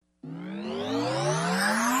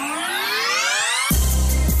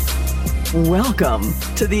Welcome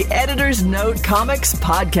to the Editor's Note Comics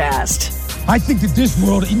Podcast. I think that this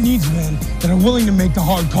world, it needs men that are willing to make the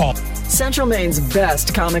hard call. Central Maine's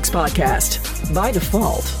best comics podcast, by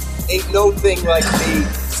default. Ain't no thing like me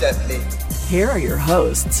except me. Here are your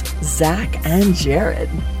hosts, Zach and Jared.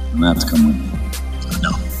 Maps come with me.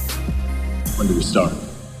 No. When do we start?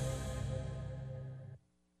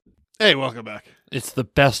 Hey, welcome back. It's the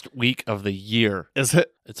best week of the year. Is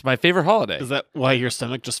it? It's my favorite holiday. Is that why your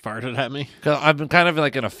stomach just farted at me? 'Cause I've been kind of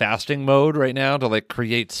like in a fasting mode right now to like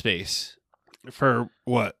create space. For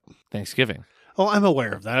what? Thanksgiving. Oh, I'm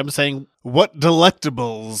aware of that. I'm saying, what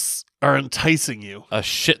delectables are enticing you? A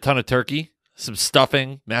shit ton of turkey, some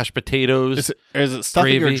stuffing, mashed potatoes. Is it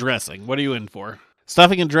stuffing gravy. or dressing? What are you in for?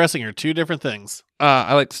 Stuffing and dressing are two different things.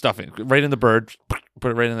 I like stuffing. Right in the bird.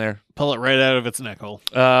 Put it right in there. Pull it right out of its neck hole.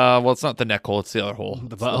 Well, it's not the neck hole. It's the other hole.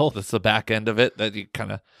 The butthole? That's the back end of it that you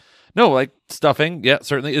kind of... No, like stuffing. Yeah,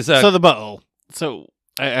 certainly. Is that... So the butthole. So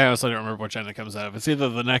I also don't remember which end it comes out of. It's either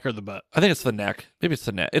the neck or the butt. I think it's the neck. Maybe it's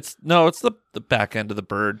the neck. It's the back end of the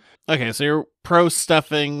bird. Okay, so you're pro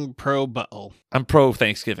stuffing, pro butthole. I'm pro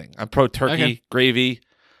Thanksgiving. I'm pro turkey, Okay. gravy,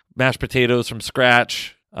 mashed potatoes from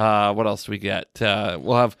scratch. What else do we get?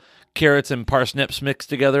 We'll have carrots and parsnips mixed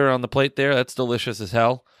together on the plate there. That's delicious as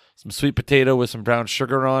hell. Some sweet potato with some brown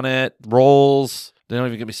sugar on it. Rolls. They don't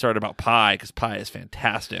even get me started about pie, because pie is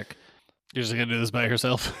fantastic. You're just going to do this by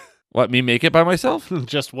yourself? What, me make it by myself?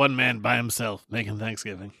 Just one man by himself making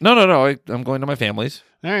Thanksgiving. No. I'm going to my family's.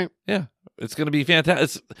 All right. Yeah. It's going to be fantastic.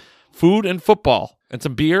 It's food and football and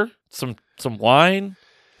some beer, some wine,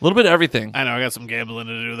 a little bit of everything. I know, I got some gambling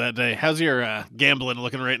to do that day. How's your gambling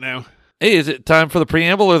looking right now? Hey, is it time for the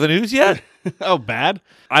preamble or the news yet? Oh, bad?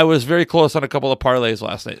 I was very close on a couple of parlays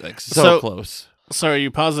last night. Like, so close. So are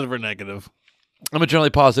you positive or negative? I'm a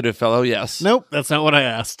generally positive fellow, yes. Nope, that's not what I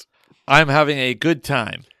asked. I'm having a good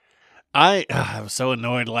time. I was so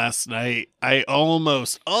annoyed last night. I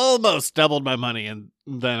almost doubled my money, and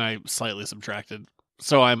then I slightly subtracted.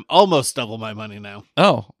 So I'm almost double my money now.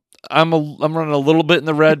 Oh, I'm running a little bit in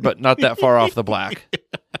the red, but not that far off the black.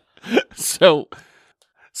 So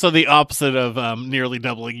the opposite of nearly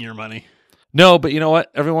doubling your money. No, but you know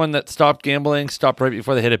what? Everyone that stopped gambling stopped right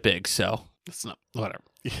before they hit it big, so. It's not, whatever.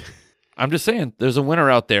 I'm just saying, there's a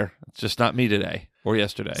winner out there. It's just not me today or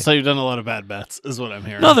yesterday. So you've done a lot of bad bets, is what I'm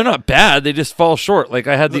hearing. No, they're not bad. They just fall short. Like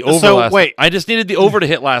I had the over last night. I just needed the over to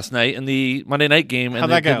hit last night in the Monday night game, and How'd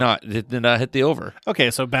that go? It did not hit the over.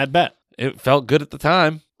 Okay, so bad bet. It felt good at the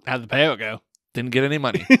time. How'd the payout go? Didn't get any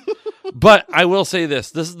money. But I will say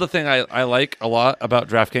this. This is the thing I like a lot about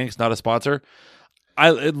DraftKings, not a sponsor.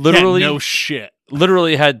 No shit.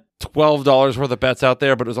 Literally had $12 worth of bets out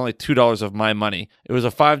there, but it was only $2 of my money. It was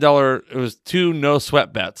a $5. It was 2 no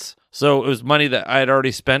sweat bets. So it was money that I had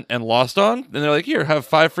already spent and lost on. And they're like, here, have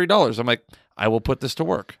 $5 free. I'm like, I will put this to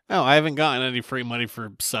work. Oh, I haven't gotten any free money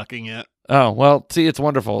for sucking yet. Oh, well, see, it's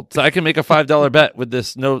wonderful. So I can make a $5 bet with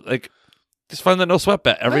this just find the no sweat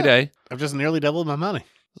bet every day. I've just nearly doubled my money.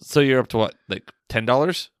 So you're up to what, like $10?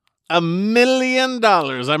 $1 million.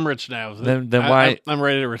 I'm rich now. Then why? I'm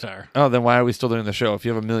ready to retire. Oh, then why are we still doing the show if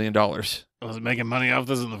you have $1 million? I wasn't making money off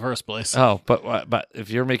this in the first place. Oh, but if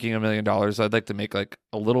you're making $1 million, I'd like to make like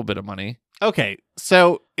a little bit of money. Okay,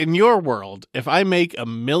 so in your world, if I make $1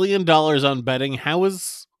 million on betting, how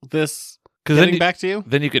is this getting back to you?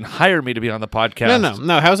 Then you can hire me to be on the podcast.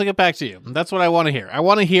 No. How does it get back to you? That's what I want to hear. I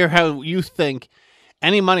want to hear how you think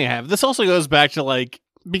any money I have. This also goes back to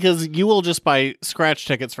because you will just buy scratch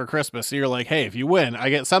tickets for Christmas. So you're like, hey, if you win, I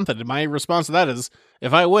get something. And my response to that is,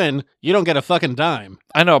 if I win, you don't get a fucking dime.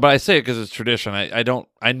 I know, but I say it because it's tradition.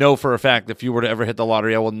 I know for a fact if you were to ever hit the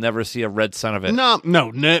lottery, I will never see a red son of it. No,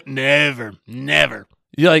 never.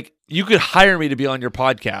 You could hire me to be on your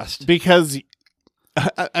podcast. Because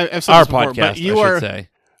I've said our this before, podcast, but you should say.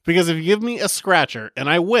 Because if you give me a scratcher and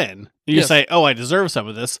I win, you say, oh, I deserve some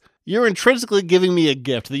of this, you're intrinsically giving me a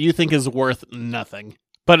gift that you think is worth nothing.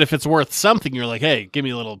 But if it's worth something, you're like, hey, give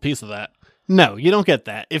me a little piece of that. No, you don't get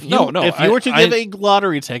that. If you were to give a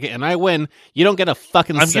lottery ticket and I win, you don't get a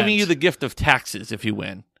fucking cent. I'm giving you the gift of taxes if you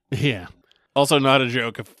win. Yeah. Also not a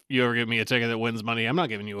joke. If you ever give me a ticket that wins money, I'm not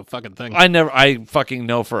giving you a fucking thing. I fucking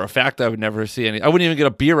know for a fact I would never see any. I wouldn't even get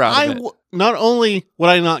a beer out of it. Not only would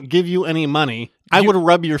I not give you any money, I would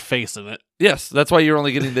rub your face in it. Yes, that's why you're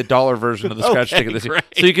only getting the dollar version of the scratch ticket this year.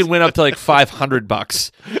 So you can win up to like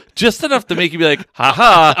 $500. Just enough to make you be like,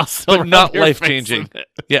 haha, but not life-changing.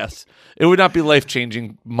 Yes. It would not be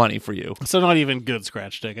life-changing money for you. So not even good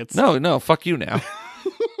scratch tickets. No, fuck you now.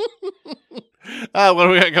 What do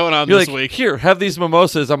we got going on this week? Here, have these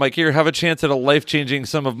mimosas. I'm like, here, have a chance at a life-changing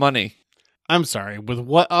sum of money. I'm sorry, with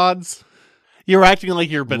what odds? You're acting like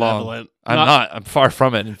you're benevolent. I'm far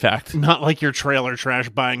from it, in fact. Not like your trailer trash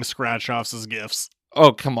buying scratch-offs as gifts.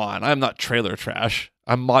 Oh, come on. I'm not trailer trash.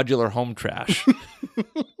 I'm modular home trash.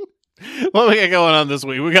 What we got going on this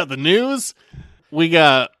week? We got the news. We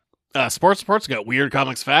got sports reports. We got weird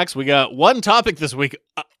comics facts. We got one topic this week.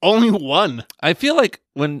 Only one. I feel like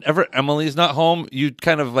whenever Emily's not home, you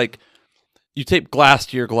kind of like, you tape glass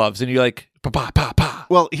to your gloves and you like, pa.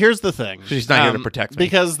 Well, here's the thing. She's not here to protect me.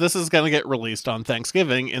 Because this is going to get released on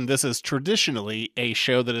Thanksgiving, and this is traditionally a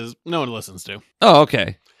show that no one listens to. Oh,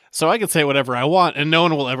 okay. So I can say whatever I want, and no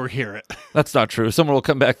one will ever hear it. That's not true. Someone will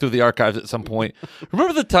come back through the archives at some point.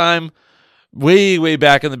 Remember the time way, way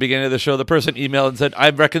back in the beginning of the show, the person emailed and said,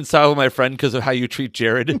 I'm reconciled with my friend because of how you treat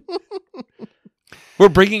Jared? We're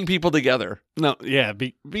bringing people together. No, yeah,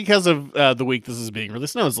 because of the week this is being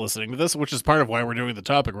released. No one's listening to this, which is part of why we're doing the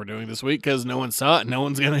topic we're doing this week, because no one saw it, and no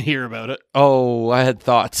one's going to hear about it. Oh, I had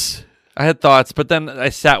thoughts, but then I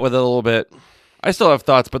sat with it a little bit. I still have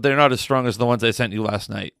thoughts, but they're not as strong as the ones I sent you last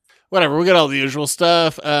night. Whatever, we got all the usual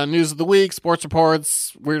stuff. News of the week, sports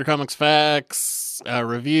reports, weird comics facts,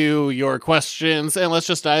 review, your questions, and let's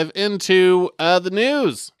just dive into the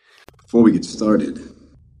news. Before we get started,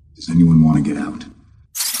 does anyone want to get out?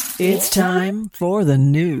 It's time for the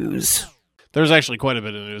news. There's actually quite a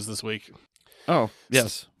bit of news this week. Oh,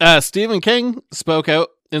 yes. Stephen King spoke out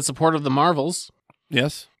in support of the Marvels.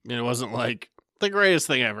 Yes. It wasn't like the greatest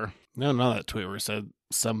thing ever. No, that tweet where he said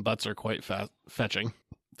some butts are quite fetching.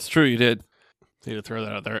 It's true, you did. Need to throw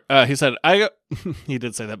that out there. He said, he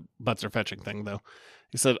did say that butts are fetching thing, though.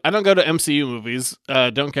 He said, I don't go to MCU movies,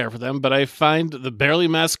 don't care for them, but I find the barely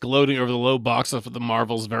mask gloating over the low box office of the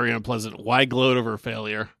Marvels very unpleasant. Why gloat over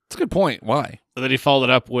failure? That's a good point. Why? And then he followed it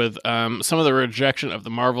up with, some of the rejection of the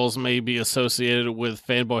Marvels may be associated with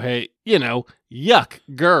fanboy hate. Yuck,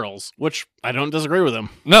 girls, which I don't disagree with him.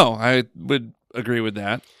 No, I would agree with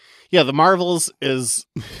that. Yeah, the Marvels is...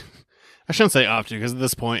 I shouldn't say off to, because at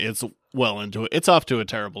this point it's well into it. It's off to a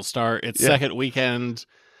terrible start. Its second weekend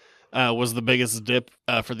was the biggest dip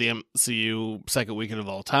for the MCU second weekend of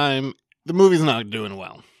all time. The movie's not doing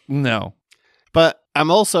well. No. But I'm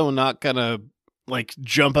also not going to like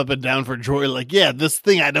jump up and down for joy like, yeah, this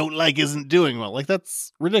thing I don't like isn't doing well. Like,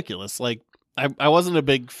 that's ridiculous. Like, I wasn't a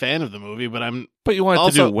big fan of the movie, but But you want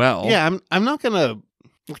it to do well. Yeah, I'm not going to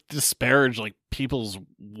disparage like people's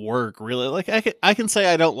work, really. Like, I can say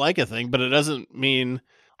I don't like a thing, but it doesn't mean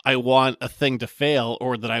I want a thing to fail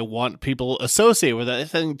or that I want people associated with that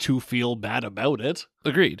thing to feel bad about it.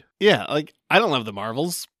 Agreed. Yeah, like, I don't love the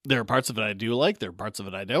Marvels. There are parts of it I do like. There are parts of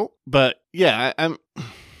it I don't. But yeah, I'm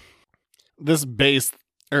this base,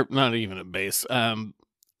 or not even a base.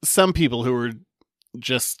 Some people who are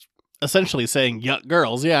just essentially saying "yuck,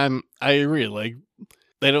 girls." Yeah, I agree. Like,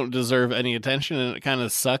 they don't deserve any attention, and it kind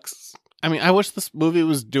of sucks. I mean, I wish this movie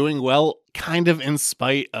was doing well, kind of in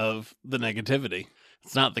spite of the negativity.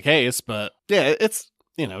 It's not the case, but yeah, it's,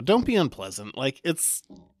 don't be unpleasant. Like, it's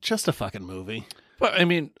just a fucking movie. But I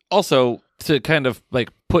mean, also to kind of like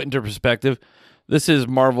put into perspective, this is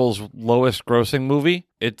Marvel's lowest grossing movie.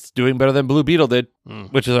 It's doing better than Blue Beetle did,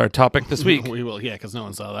 which is our topic this week. We will, yeah, because no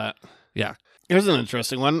one saw that. Yeah. Here's an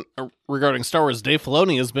interesting one regarding Star Wars. Dave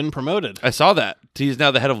Filoni has been promoted. I saw that. He's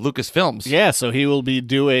now the head of Lucasfilms. Yeah, so he will be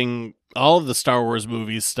doing all of the Star Wars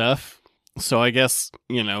movies stuff. So I guess,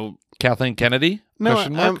 Kathleen Kennedy?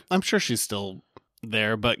 No, I'm sure she's still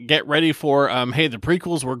there, but get ready for, hey, the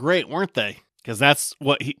prequels were great, weren't they? Because that's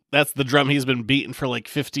the drum he's been beating for like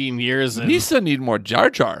 15 years. And Nisa need more Jar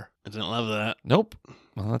Jar. I didn't love that. Nope.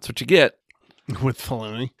 Well, that's what you get. With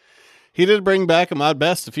Filoni. He did bring back Ahmad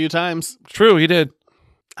Best a few times. True, he did.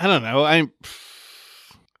 I don't know. I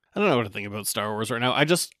don't know what to think about Star Wars right now. I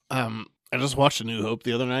just watched A New Hope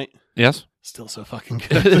the other night. Yes. Still so fucking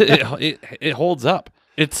good. it holds up.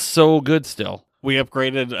 It's so good still. We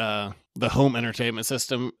upgraded the home entertainment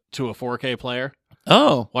system to a 4K player.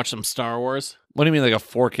 Oh. Watch some Star Wars. What do you mean like a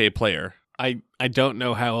 4K player? I don't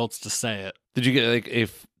know how else to say it. Did you get like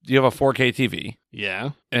you have a 4K TV? Yeah.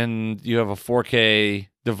 And you have a 4K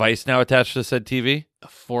device now attached to said TV? A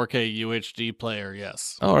 4K UHD player,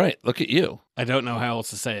 yes. All right, look at you. I don't know how else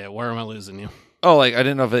to say it. Where am I losing you? Oh, like I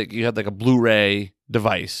didn't know if you had like a Blu-ray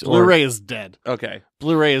device. Blu-ray is dead. Okay.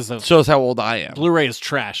 Blu-ray is shows how old I am. Blu-ray is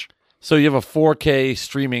trash. So you have a 4K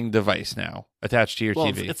streaming device now attached to your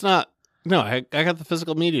TV. It's not. No, I got the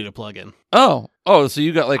physical media to plug in. Oh, so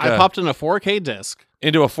you got like I popped in a 4K disc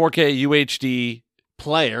into a 4K UHD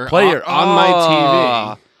player on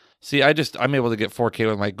my TV. See, I'm able to get 4K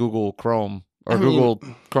with my Google Chrome or Google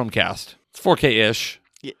Chromecast. It's 4K-ish.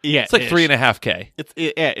 Yeah, it's like 3.5K.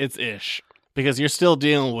 It's ish because you're still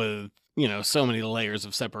dealing with so many layers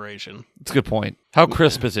of separation. It's a good point. How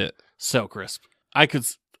crisp is it? So crisp.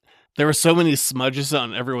 There were so many smudges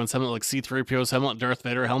on everyone's helmet, like C-3PO's helmet, Darth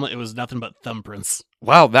Vader helmet. It was nothing but thumbprints.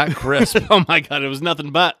 Wow, that crisp. Oh my God, it was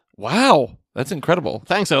nothing but. Wow, that's incredible.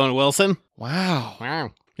 Thanks, Owen Wilson. Wow.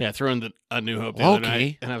 Wow. Yeah, I threw in A New Hope the other Loki.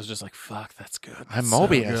 night, and I was just like, fuck, that's good. I'm So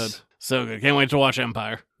Mobius. good. So good. Can't wait to watch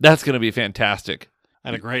Empire. That's going to be fantastic. I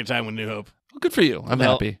had a great time with New Hope. Well, good for you. I'm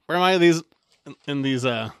Well, happy. Where am I in these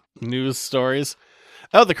news stories?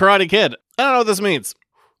 Oh, the Karate Kid. I don't know what this means.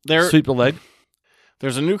 Sweep the leg.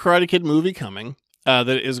 There's a new Karate Kid movie coming that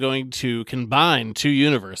is going to combine two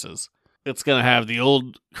universes. It's going to have the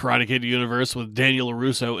old Karate Kid universe with Daniel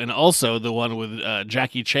LaRusso and also the one with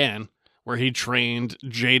Jackie Chan, where he trained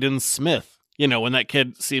Jaden Smith. You know, when that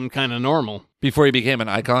kid seemed kind of normal. Before he became an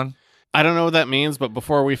icon. I don't know what that means, but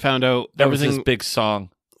before we found out That was everything... his big song.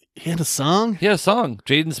 He had a song? He had a song.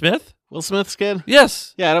 Jaden Smith? Will Smith's kid?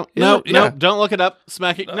 Yes. Yeah, I don't... Yeah, No, yeah. don't look it up.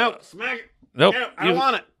 Smack it. No, smack it. Nope. No, I don't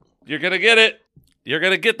want it. You're going to get it. You're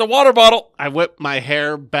going to get the water bottle. I whip my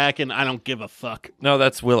hair back and I don't give a fuck. No,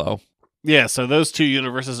 that's Willow. Yeah, so those two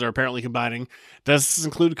universes are apparently combining. Does this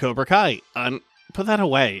include Cobra Kai? Put that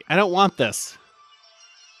away. I don't want this.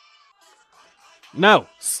 No,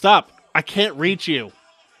 stop. I can't reach you.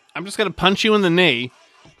 I'm just going to punch you in the knee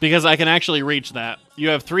because I can actually reach that. You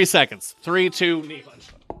have 3 seconds. 3, 2, knee punch.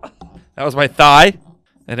 That was my thigh,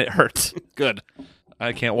 and it hurts. Good.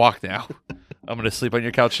 I can't walk now. I'm going to sleep on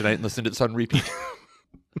your couch tonight and listen to this on repeat.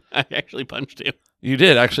 I actually punched you. You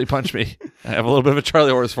did actually punch me. I have a little bit of a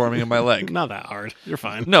Charlie horse forming in my leg. Not that hard. You're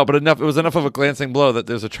fine. No, but enough. It was enough of a glancing blow that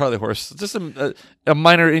there's a Charlie horse. Just a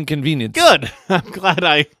minor inconvenience. Good. I'm glad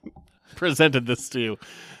I presented this to you.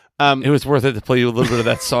 It was worth it to play you a little bit of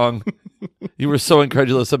that song. You were so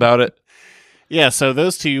incredulous about it. Yeah, so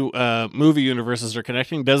those two movie universes are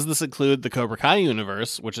connecting. Does this include the Cobra Kai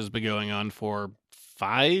universe, which has been going on for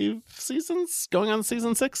 5 seasons? Going on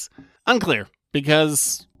season 6? Unclear,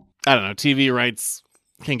 because, I don't know, TV rights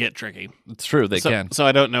can get tricky. It's true, they can. So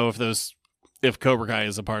I don't know if Cobra Kai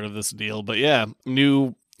is a part of this deal. But yeah,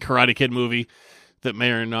 new Karate Kid movie that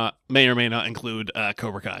may or may not include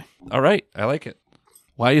Cobra Kai. All right, I like it.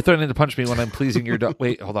 Why are you threatening to punch me when I'm pleasing your dog?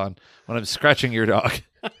 Wait, hold on. When I'm scratching your dog.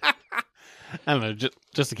 I don't know,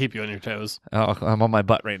 just to keep you on your toes. Oh, I'm on my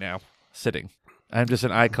butt right now, sitting. I'm just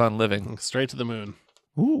an icon living. Straight to the moon.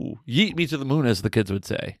 Ooh, yeet me to the moon, as the kids would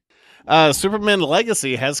say. Superman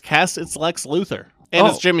Legacy has cast its Lex Luthor. And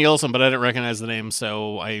it's Oh. Jimmy Olsen, but I didn't recognize the name,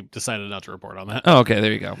 so I decided not to report on that. Oh, okay,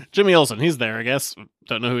 there you go. Jimmy Olsen, he's there, I guess.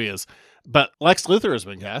 Don't know who he is. But Lex Luthor has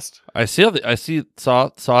been cast.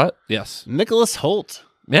 Saw it. Yes. Nicholas Hoult.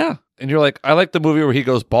 Yeah. And you're like, I like the movie where he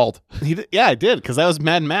goes bald. Yeah, I did, because that was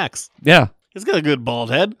Mad Max. Yeah. He's got a good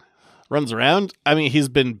bald head. Runs around. I mean, he's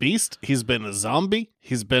been Beast. He's been a zombie.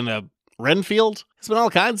 He's been a Renfield. He's been all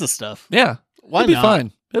kinds of stuff. Yeah. Why He'll be not?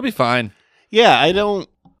 fine. He'll be fine. Yeah,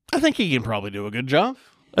 I think he can probably do a good job.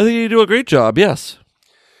 I think you do a great job. Yes.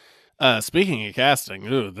 Speaking of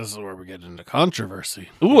casting, this is where we get into controversy.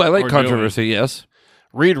 Ooh, I like We're controversy. Yes.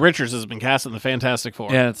 Reed Richards has been cast in the Fantastic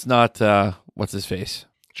Four. Yeah, it's not, what's his face?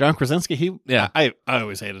 John Krasinski, Yeah. I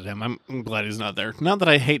always hated him. I'm glad he's not there. Not that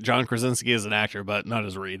I hate John Krasinski as an actor, but not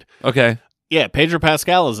as Reed. Okay. Yeah, Pedro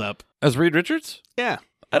Pascal is up. As Reed Richards? Yeah.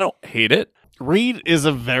 I don't hate it. Reed is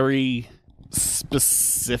a very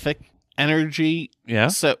specific energy. Yeah.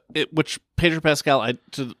 Which Pedro Pascal,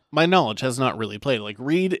 to my knowledge, has not really played. Like,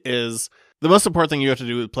 Reed is... The most important thing you have to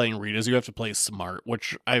do with playing Reed is you have to play smart,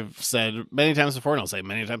 which I've said many times before, and I'll say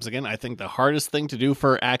many times again. I think the hardest thing to do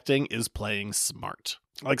for acting is playing smart.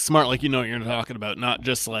 Like, smart, like you know what you're talking about, not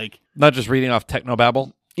just like... Not just reading off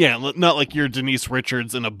technobabble. Yeah, not like you're Denise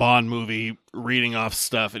Richards in a Bond movie reading off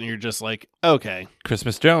stuff, and you're just like, okay.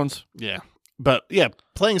 Christmas Jones. Yeah. But, yeah,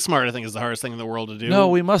 playing smart, I think, is the hardest thing in the world to do. No,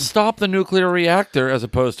 we must stop the nuclear reactor, as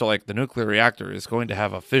opposed to, like, the nuclear reactor is going to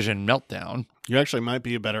have a fission meltdown. You actually might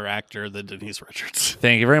be a better actor than Denise Richards.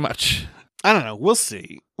 Thank you very much. I don't know. We'll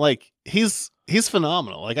see. Like, he's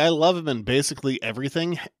phenomenal. Like, I love him in basically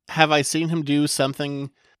everything. Have I seen him do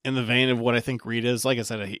something in the vein of what I think Reed is? Like I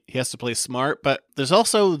said, he has to play smart, but there's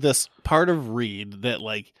also this part of Reed that,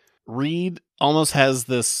 like, Reed almost has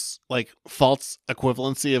this, like, false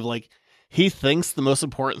equivalency of, like, he thinks the most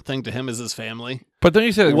important thing to him is his family. But don't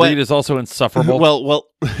you say that Reed is also insufferable? Well,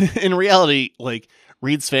 in reality, like,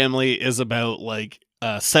 Reed's family is about, like,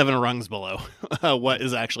 7 rungs below what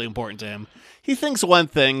is actually important to him. He thinks one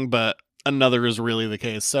thing, but another is really the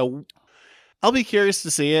case. So I'll be curious to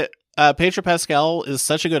see it. Pedro Pascal is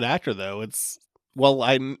such a good actor, though.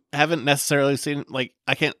 I haven't necessarily seen, like,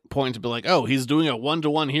 I can't point to be like, oh, he's doing a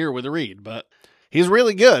 1-to-1 here with Reed, but he's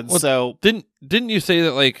really good. Well, so didn't you say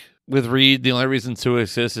that, like, with Reed, the only reason Sue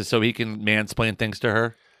exists is so he can mansplain things to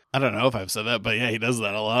her? I don't know if I've said that, but yeah, he does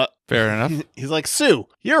that a lot. Fair enough. He's like, Sue,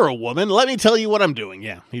 you're a woman. Let me tell you what I'm doing.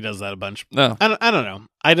 Yeah, he does that a bunch. No. I don't know.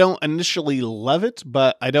 I don't initially love it,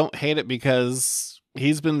 but I don't hate it because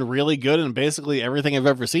he's been really good in basically everything I've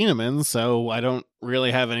ever seen him in, so I don't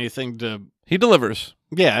really have anything to... He delivers.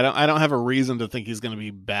 Yeah, I don't have a reason to think he's going to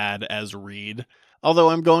be bad as Reed. Although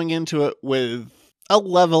I'm going into it with a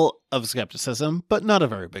level of skepticism, but not a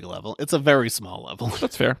very big level. It's a very small level.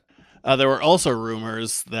 That's fair. There were also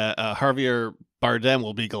rumors that Javier Bardem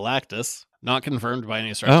will be Galactus. Not confirmed by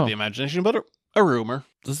any stretch of the imagination, but a rumor.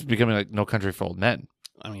 This is becoming like No Country for Old Men.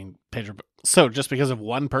 I mean, Pedro... So, just because of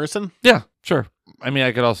one person? Yeah, sure. I mean,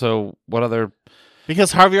 I could also... What other...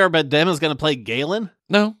 Because Javier Bardem is going to play Galen?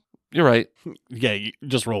 No, you're right. Yeah, you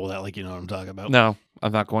just roll with that like you know what I'm talking about. No,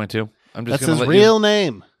 I'm not going to. I'm just That's going his to real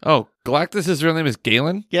name. Oh, Galactus' real name is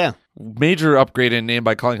Galen? Yeah. Major upgrade in name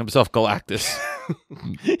by calling himself Galactus.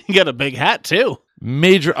 He got a big hat, too.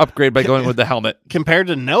 Major upgrade by going with the helmet. Compared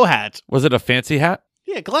to no hat. Was it a fancy hat?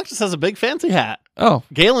 Yeah, Galactus has a big fancy hat. Oh.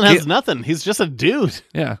 Galen has nothing. He's just a dude.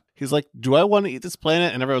 Yeah. He's like, do I want to eat this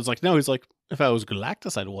planet? And everyone's like, no. He's like, if I was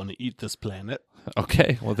Galactus, I'd want to eat this planet.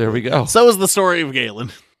 Okay, well, there we go. So is the story of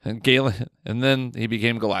Galen. And then he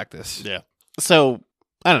became Galactus. Yeah. So,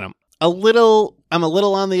 I don't know. I'm a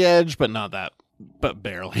little on the edge, but not that. But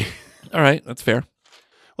barely. All right, that's fair.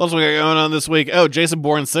 What else we got going on this week? Oh, Jason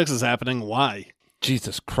Bourne 6 is happening. Why?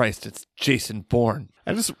 Jesus Christ, it's Jason Bourne.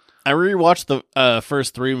 I rewatched the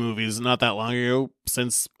first 3 movies not that long ago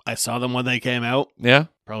since I saw them when they came out. Yeah?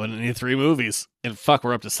 Probably didn't need 3 movies. And fuck,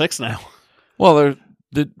 we're up to 6 now. Well,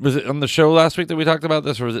 was it on the show last week that we talked about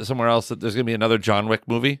this, or was it somewhere else that there's going to be another John Wick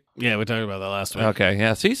movie? Yeah, we talked about that last week. Okay,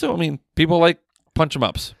 yeah. See, so, I mean, people like punch 'em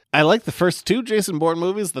ups. I like the first 2 Jason Bourne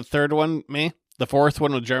movies. The third one, meh. The fourth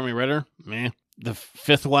one with Jeremy Renner, meh. The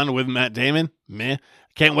fifth one with Matt Damon, meh.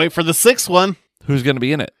 Can't wait for the 6th one. Who's going to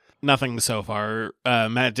be in it? Nothing so far.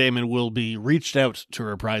 Matt Damon will be reached out to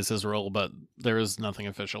reprise his role, but there is nothing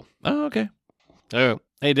official. Oh, okay. Oh,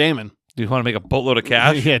 hey, Damon. Do you want to make a boatload of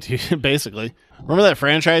cash? Yeah, dude, basically. Remember that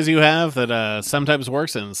franchise you have that sometimes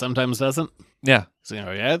works and sometimes doesn't? Yeah. So,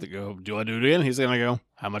 yeah, they go, do I do it again? He's going to go,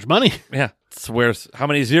 how much money? Yeah. It's how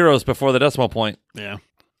many zeros before the decimal point? Yeah.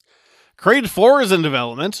 Creed 4 is in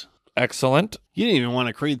development. Excellent. You didn't even want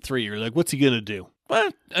a Creed 3. You're like, what's he going to do?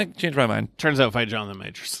 Well, I changed my mind. Turns out fight Jonathan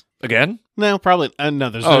Majors. Again? No, probably. No,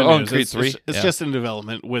 there's no news. Creed 3? It's just in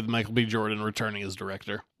development with Michael B. Jordan returning as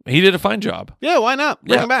director. He did a fine job. Yeah, why not?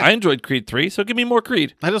 Bring him back. I enjoyed Creed 3, so give me more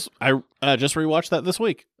Creed. I just rewatched that this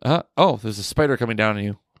week. There's a spider coming down on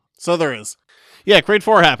you. So there is. Yeah, Creed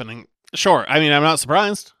 4 happening. Sure. I mean, I'm not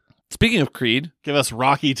surprised. Speaking of Creed. Give us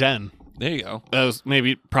Rocky 10. There you go. That was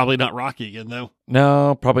probably not Rocky again, though.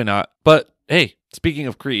 No, probably not. But, hey, speaking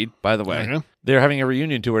of Creed, by the way, Okay. They're having a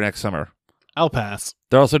reunion tour next summer. I'll pass.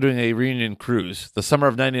 They're also doing a reunion cruise, the Summer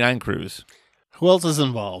of 99 cruise. Who else is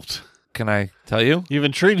involved? Can I tell you? You've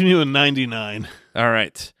been treating you in 99. All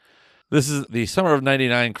right. This is the Summer of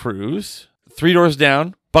 99 cruise. 3 Doors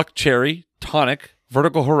Down, Buck Cherry, Tonic,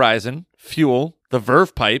 Vertical Horizon, Fuel, The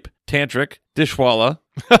Verve Pipe, Tantric, Dishwalla.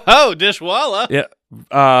 Oh, Dishwalla.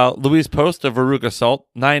 Yeah. Louise Post of Veruca Salt,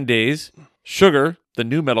 9 Days, Sugar, The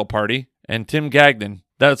New Metal Party, and Tim Gagnon.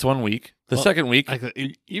 That's 1 week. The second week.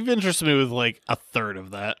 You've interested me with like a third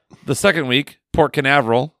of that. The second week, Port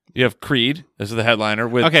Canaveral. You have Creed as the headliner.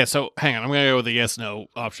 With Okay, so hang on. I'm going to go with the yes/no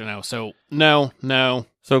option now. So, no.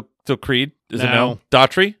 So Creed is a No. no.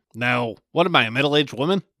 Daughtry, No. What am I, a middle-aged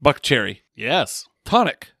woman? Buck Cherry, Yes.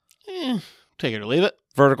 Tonic, Take it or leave it.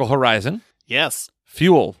 Vertical Horizon, Yes.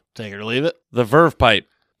 Fuel, Take it or leave it. The Verve Pipe,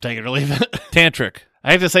 Take it or leave it. Tantric,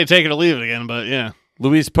 I have to say take it or leave it again, but yeah.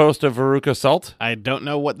 Louise Post of Veruca Salt, I don't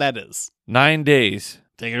know what that is. 9 Days,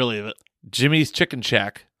 Take it or leave it. Jimmy's Chicken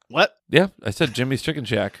Shack. What? Yeah, I said Jimmy's Chicken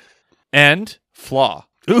Shack. And Flaw.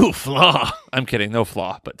 Ooh, Flaw. I'm kidding, no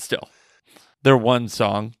Flaw, but still. Their one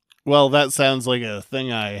song. Well, that sounds like a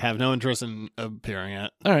thing I have no interest in appearing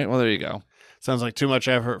at. All right, well, there you go. Sounds like too much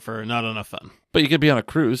effort for not enough fun. But you could be on a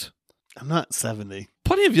cruise. I'm not 70.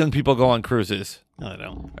 Plenty of young people go on cruises. No, I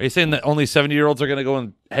don't. Are you saying that only 70-year-olds are going to go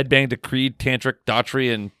and headbang to Creed, Tantric,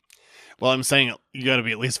 Daughtry, and... Well, I'm saying you got to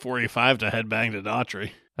be at least 45 to headbang to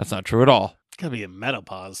Daughtry. That's not true at all. Got to be in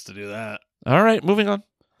menopause to do that. All right, moving on.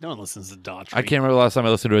 No one listens to Daughtry. I can't remember the last time I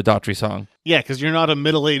listened to a Daughtry song. Yeah, because you're not a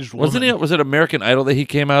middle-aged woman. Was it American Idol that he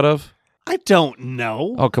came out of? I don't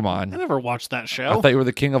know. Oh, come I on. never watched that show. I thought you were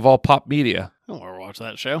the king of all pop media. I don't ever watch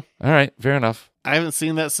that show. All right, fair enough. I haven't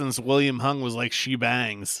seen that since William Hung was like She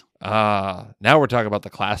Bangs. Now we're talking about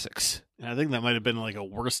the classics. And I think that might have been like a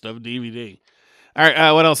worst of DVD. All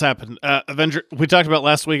right, what else happened? We talked about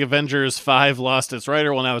last week, Avengers 5 lost its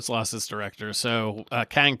writer. Well, now it's lost its director. So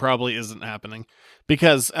Kang probably isn't happening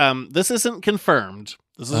because this isn't confirmed.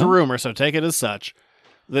 This is a rumor, so take it as such,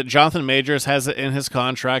 that Jonathan Majors has it in his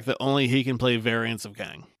contract that only he can play variants of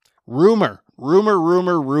Kang. Rumor.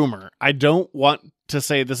 I don't want to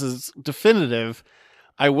say this is definitive.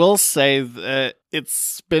 I will say that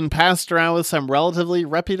it's been passed around with some relatively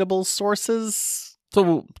reputable sources.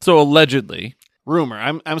 So allegedly. Rumor.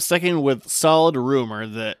 I'm sticking with solid rumor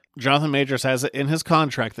that Jonathan Majors has it in his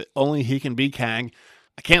contract that only he can be Kang.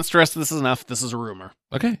 I can't stress this enough. This is a rumor.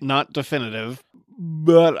 Okay. Not definitive,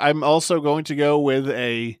 but I'm also going to go with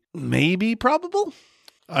a maybe probable.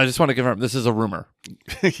 I just want to confirm this is a rumor.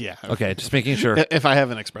 Yeah. Okay, just making sure. If I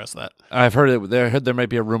haven't expressed that. I've heard it. I heard there might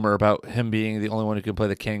be a rumor about him being the only one who can play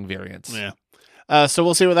the Kang variants. Yeah. So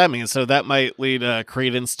we'll see what that means. So that might lead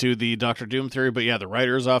credence to the Doctor Doom theory. But yeah, the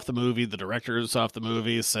writer's off the movie, the director's off the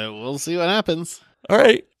movie. So we'll see what happens. All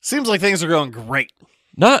right. Seems like things are going great.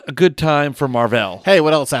 Not a good time for Marvel. Hey,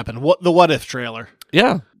 what else happened? The What If trailer.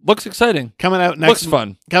 Yeah, looks exciting. Coming out next. Looks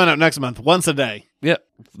fun. Coming out next month, once a day. Yeah,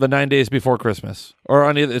 the 9 days before Christmas, or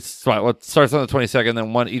on either. It starts on the 22nd,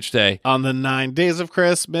 then one each day. On the 9 days of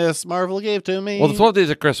Christmas, Marvel gave to me. Well, the 12 days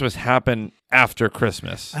of Christmas happen after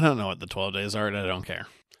Christmas. I don't know what the 12 days are, and I don't care.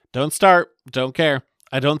 Don't start. Don't care.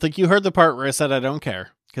 I don't think you heard the part where I said I don't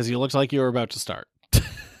care, because you looked like you were about to start.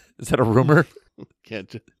 Is that a rumor?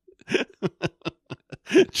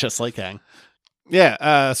 Just like Kang.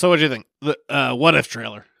 Yeah, so what do you think? The What If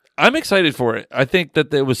trailer. I'm excited for it. I think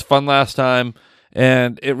that it was fun last time,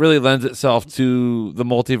 and it really lends itself to the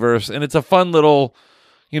multiverse, and it's a fun little,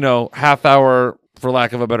 half hour, for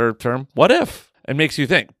lack of a better term, what if? It makes you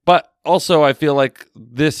think. But also, I feel like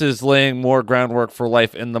this is laying more groundwork for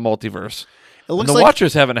life in the multiverse. It looks the like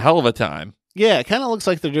Watchers having a hell of a time. Yeah, it kind of looks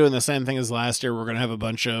like they're doing the same thing as last year. We're going to have a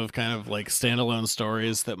bunch of kind of like standalone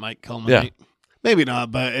stories that might culminate. Yeah. Maybe not,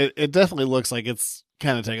 but it definitely looks like it's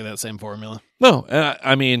kind of taking that same formula. No,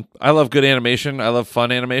 I mean, I love good animation. I love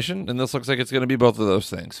fun animation, and this looks like it's going to be both of those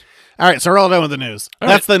things. All right, so we're all done with the news.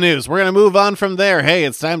 That's the news. We're going to move on from there. Hey,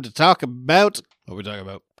 it's time to talk about... What are we talking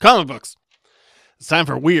about? Comic books. It's time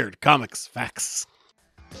for Weird Comics Facts.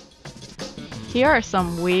 Here are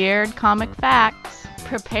some weird comic facts.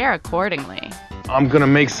 Prepare accordingly. I'm going to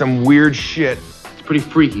make some weird shit. It's pretty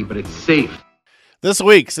freaky, but it's safe. This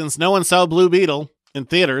week, since no one saw Blue Beetle in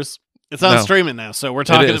theaters, it's on streaming now, so we're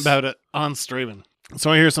talking about it on streaming.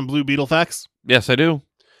 So I hear some Blue Beetle facts? Yes, I do.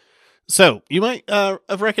 So you might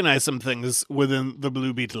have recognized some things within the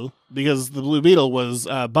Blue Beetle, because the Blue Beetle was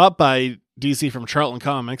bought by DC from Charlton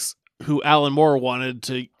Comics, who Alan Moore wanted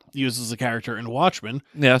to use as a character in Watchmen.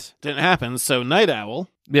 Yes. Didn't happen. So Night Owl.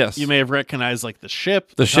 Yes. You may have recognized like the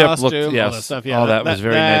ship, the ship costume, looked, yes. all that stuff. Yeah, all that was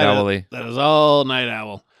very Night Owl-y. That is all Night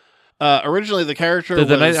Owl. Originally, the character Did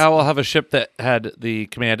the Night Owl have a ship that had the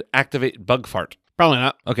command activate bug fart? Probably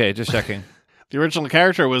not. Okay, just checking. The original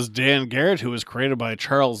character was Dan Garrett, who was created by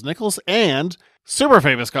Charles Nichols and super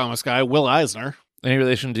famous comics guy Will Eisner. Any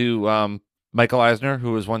relation to Michael Eisner,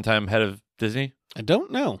 who was one time head of Disney? I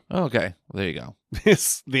don't know. Oh, okay, well, there you go.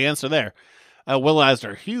 It's the answer there. Will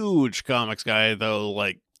Eisner, huge comics guy, though,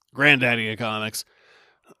 like granddaddy of comics.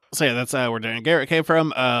 So yeah, that's where Dan Garrett came from.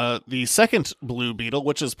 The second Blue Beetle,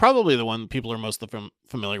 which is probably the one people are most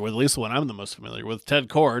familiar with, at least the one I'm the most familiar with, Ted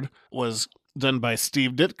Kord, was done by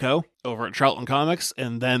Steve Ditko over at Charlton Comics,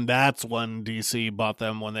 and then that's when DC bought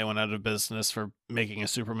them when they went out of business for making a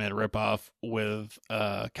Superman ripoff with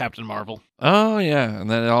Captain Marvel. Oh, yeah, and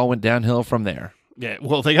then it all went downhill from there. Yeah,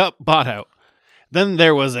 well, they got bought out. Then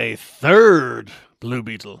there was a third Blue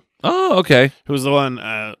Beetle. Oh, okay. Who's the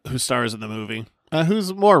one who stars in the movie.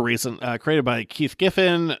 Who's more recent, created by Keith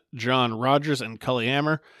Giffen, John Rogers, and Cully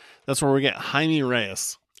Hammer. That's where we get Jaime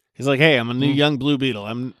Reyes. He's like, hey, I'm a new young Blue Beetle.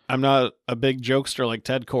 I'm not a big jokester like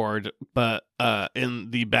Ted Kord, but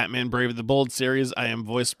in the Batman Brave the Bold series, I am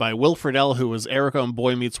voiced by Will Friedle, who was Eric on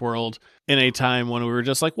Boy Meets World in a time when we were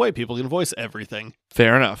just like, white people can voice everything.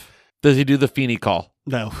 Fair enough. Does he do the Feeney call?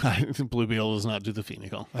 No, Blue Beetle does not do the Feeney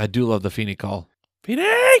call. I do love the Feeney call. Feeney!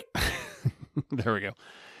 There we go.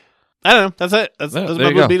 I don't know. That's it. That's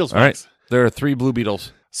my Blue Beetles. All right. There are 3 Blue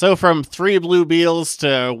Beetles. So from 3 Blue Beetles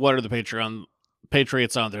to what are the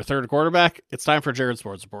Patriots on their third quarterback? It's time for Jared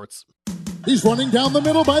Sports Reports. He's running down the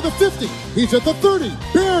middle by the 50. He's at the 30.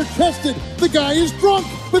 Bare-chested. The guy is drunk,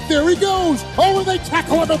 but there he goes. Oh, and they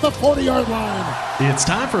tackle him at the 40-yard line. It's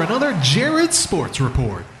time for another Jared Sports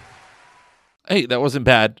Report. Hey, that wasn't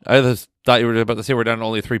bad. I just thought you were about to say we're down to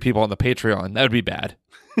only 3 people on the Patreon. That would be bad.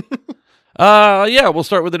 Yeah, we'll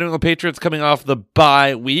start with the New England Patriots coming off the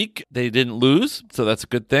bye week. They didn't lose, so that's a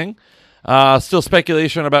good thing. Still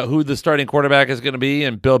speculation about who the starting quarterback is going to be,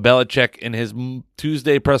 and Bill Belichick in his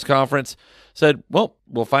Tuesday press conference said, well,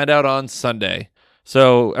 we'll find out on Sunday.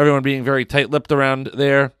 So everyone being very tight-lipped around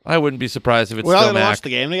there. I wouldn't be surprised if it's We're all still going to Mac. watch the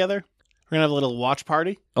game together? We're going to have a little watch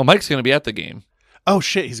party? Oh, Mike's going to be at the game. Oh,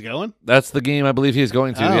 shit, he's going? That's the game I believe he's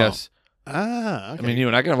going to, yes. Ah, okay. I mean, you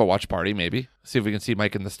and I can have a watch party, maybe. See if we can see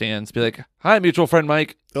Mike in the stands. Be like, hi, mutual friend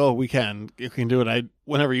Mike. Oh, we can. You can do it.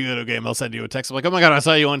 Whenever you go to a game, I'll send you a text. I'm like, oh my God, I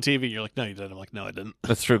saw you on TV. You're like, no, you didn't. I'm like, no, I didn't.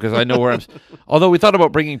 That's true, because I know where I'm. Although we thought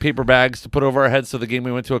about bringing paper bags to put over our heads to the game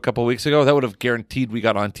we went to a couple weeks ago, that would have guaranteed we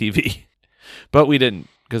got on TV. But we didn't,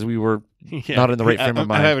 because we were not in the right frame of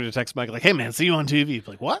mind. I'm having to text Mike, like, hey, man, see you on TV. He's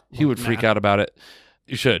like, what? He would freak out about it.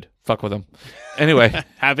 You should. Fuck with him. Anyway.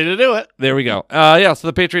 Happy to do it. There we go. So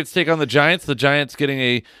the Patriots take on the Giants. The Giants getting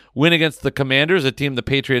a win against the Commanders, a team the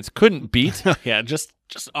Patriots couldn't beat. Yeah, just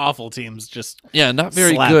awful teams. Not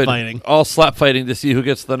very slap good. Fighting. All slap fighting to see who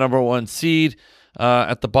gets the number one seed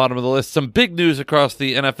at the bottom of the list. Some big news across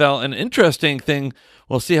the NFL. An interesting thing.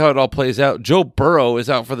 We'll see how it all plays out. Joe Burrow is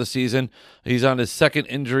out for the season. He's on his second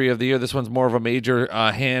injury of the year. This one's more of a major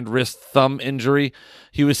hand, wrist, thumb injury.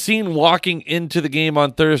 He was seen walking into the game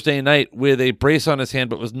on Thursday night with a brace on his hand,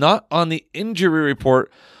 but was not on the injury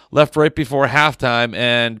report left right before halftime.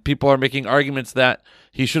 And people are making arguments that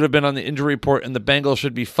he should have been on the injury report and the Bengals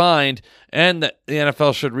should be fined, and that the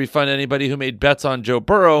NFL should refund anybody who made bets on Joe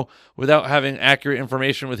Burrow without having accurate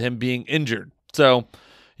information with him being injured. So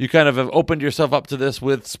you kind of have opened yourself up to this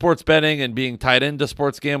with sports betting and being tied into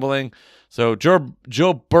sports gambling. So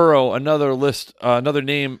Joe Burrow, another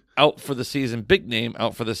name out for the season, big name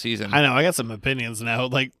out for the season. I know. I got some opinions now.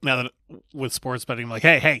 Like now that with sports betting, I'm like,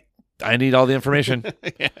 hey, I need all the information.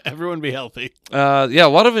 Yeah, everyone be healthy. A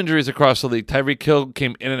lot of injuries across the league. Tyreek Hill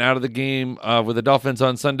came in and out of the game with the Dolphins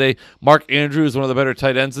on Sunday. Mark Andrews, one of the better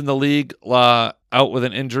tight ends in the league, out with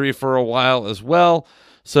an injury for a while as well.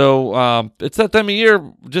 So it's that time of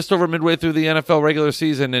year, just over midway through the NFL regular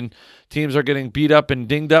season, and teams are getting beat up and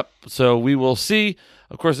dinged up. So we will see.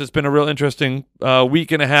 Of course, it's been a real interesting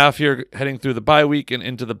week and a half here, heading through the bye week and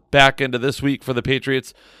into the back end of this week for the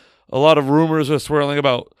Patriots. A lot of rumors are swirling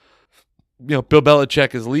about, Bill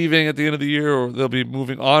Belichick is leaving at the end of the year, or they'll be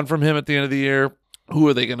moving on from him at the end of the year. Who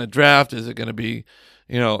are they going to draft? Is it going to be,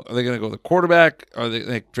 are they going to go with a quarterback? Are they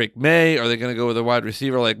like Drake May? Are they going to go with a wide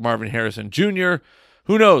receiver like Marvin Harrison Jr.?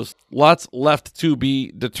 Who knows? Lots left to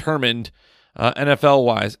be determined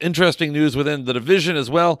NFL-wise. Interesting news within the division as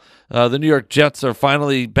well. The New York Jets are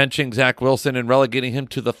finally benching Zach Wilson and relegating him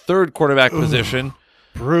to the third quarterback position.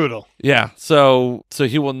 Brutal. Yeah, so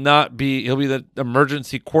he will not be. He'll be the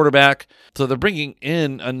emergency quarterback. So they're bringing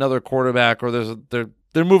in another quarterback, or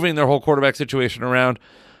they're moving their whole quarterback situation around.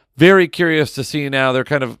 Very curious to see now. They're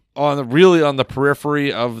kind of on the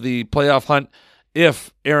periphery of the playoff hunt.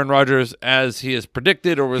 If Aaron Rodgers, as he is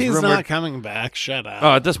predicted or was rumored, he's not coming back. Shut up.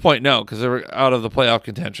 At this point, no, because they're out of the playoff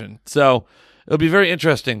contention. So it'll be very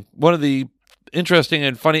interesting. One of the interesting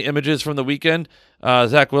and funny images from the weekend,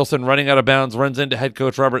 Zach Wilson running out of bounds, runs into head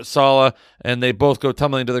coach Robert Saleh, and they both go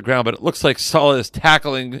tumbling to the ground. But it looks like Saleh is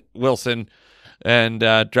tackling Wilson and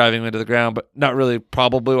driving him into the ground, but not really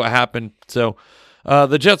probably what happened. So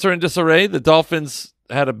the Jets are in disarray. The Dolphins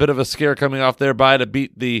had a bit of a scare coming off their bye to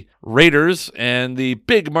beat the Raiders, and the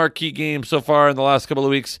big marquee game so far in the last couple of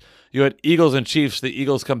weeks, you had Eagles and Chiefs. The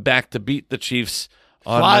Eagles come back to beat the Chiefs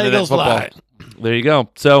on Monday Night Football. There you go.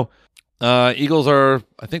 So Eagles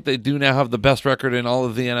I think they do now have the best record in all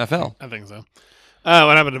of the NFL. I think so.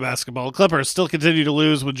 What happened to basketball? Clippers still continue to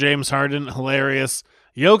lose with James Harden. Hilarious.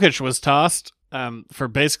 Jokic was tossed for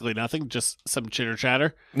basically nothing, just some chitter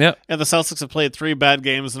chatter. Yep. And the Celtics have played 3 bad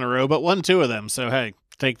games in a row, but won 2 of them. So, hey,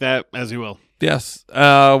 take that as you will. Yes.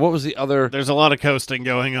 What was the other? There's a lot of coasting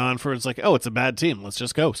going on for it's like, oh, it's a bad team. Let's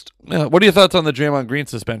just coast. What are your thoughts on the Draymond Green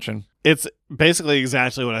suspension? It's basically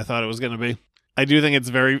exactly what I thought it was going to be. I do think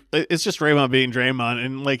it's just Draymond being Draymond.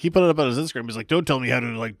 And, like, he put it up on his Instagram. He's like, don't tell me how to,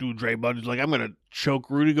 like, do Draymond. He's like, I'm going to choke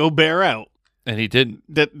Rudy Gobert out. And he didn't.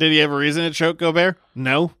 Did he have a reason to choke Gobert?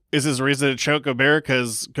 No. Is his reason to choke Gobert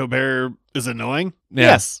because Gobert is annoying? Yeah.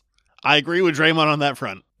 Yes. I agree with Draymond on that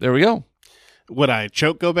front. There we go. Would I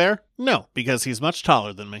choke Gobert? No, because he's much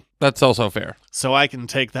taller than me. That's also fair. So I can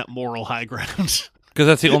take that moral high ground. Because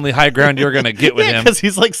that's the only high ground you're going to get with him. Because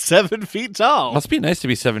he's like 7 feet tall. Must be nice to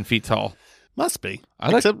be 7 feet tall. Must be.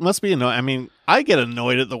 Except must be annoying. I mean, I get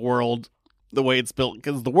annoyed at the world, the way it's built,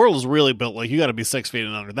 because the world is really built like you got to be 6 feet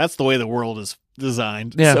and under. That's the way the world is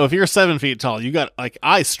designed. Yeah. So if you're 7 feet tall, you got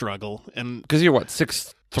I struggle. And because you're what,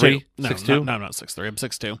 6'3"? No, 6'2"? No, I'm not 6'3". I'm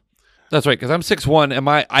 6'2". That's right, because I'm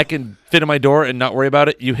 6'1". I can fit in my door and not worry about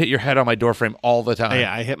it. You hit your head on my door frame all the time.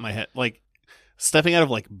 Yeah, I hit my head. Like, stepping out of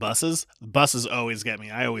like buses always get me.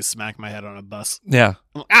 I always smack my head on a bus. Yeah.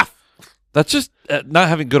 I'm like, ah! That's just not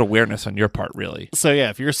having good awareness on your part, really. So yeah,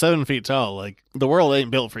 if you're 7 feet tall, like the world ain't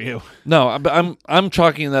built for you. No, I'm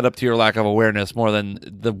chalking that up to your lack of awareness more than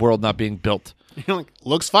the world not being built. You're like,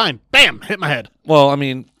 looks fine. Bam! Hit my head. Well, I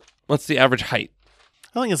mean, what's the average height? I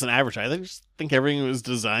don't think it's an average height. I just think everything was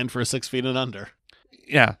designed for 6 feet and under.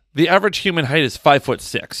 Yeah, the average human height is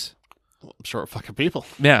 5'6". Well, short fucking people.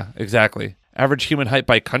 Yeah, exactly. Average human height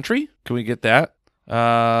by country? Can we get that?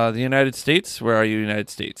 The United States? Where are you, United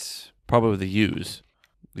States? Probably the U's.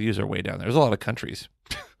 The U's are way down there. There's a lot of countries.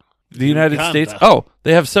 The United States. Oh,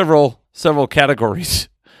 they have several categories.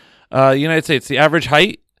 United States. The average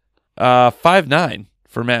height, 5'9"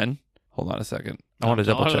 for men. Hold on a second. I want to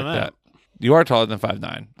double check that. You are taller than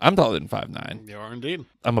 5'9". I'm taller than 5'9". You are indeed.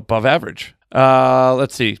 I'm above average.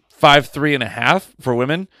 Let's see. 5'3.5" for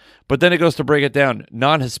women. But then it goes to break it down.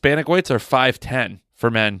 Non-Hispanic whites are 5'10" for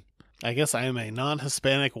men. I guess I am a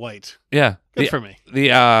non-Hispanic white. Yeah. Good for me.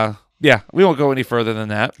 Yeah, we won't go any further than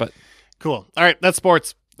that, but cool. All right, that's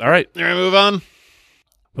sports. All right. All right, move on.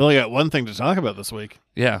 We only got one thing to talk about this week.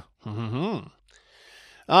 Yeah. Mm-hmm.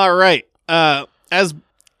 All right. As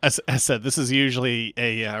I said, this is usually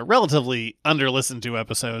a relatively under-listened to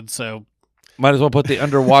episode, so might as well put the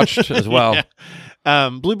underwatched as well. Yeah.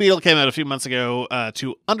 Blue Beetle came out a few months ago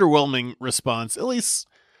to underwhelming response, at least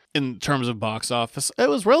in terms of box office. It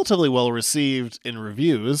was relatively well received in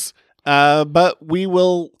reviews, but we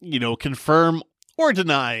will, confirm or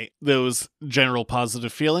deny those general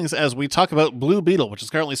positive feelings as we talk about Blue Beetle, which is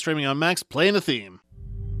currently streaming on Max, playing a theme.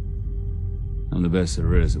 I'm the best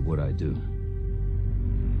there is at what I do.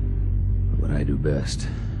 But what I do best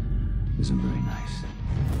isn't very nice.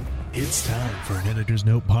 It's time for an Editor's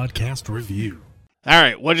Note podcast review. All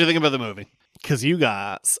right, what did you think about the movie? Because you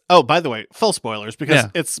guys... Oh, by the way, full spoilers, because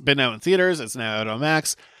it's been out in theaters, it's now out on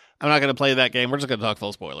Max. I'm not going to play that game. We're just going to talk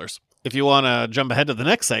full spoilers. If you want to jump ahead to the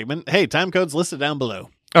next segment, hey, time code's listed down below.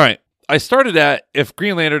 All right. I started at, if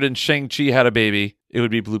Green Lantern and Shang-Chi had a baby, it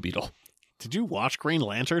would be Blue Beetle. Did you watch Green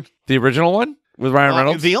Lantern? The original one? With Ryan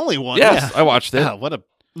Reynolds? The only one, yes, I watched it. Oh, what a...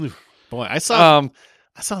 Boy, I saw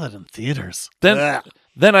that in theaters.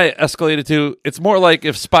 Then I escalated to, it's more like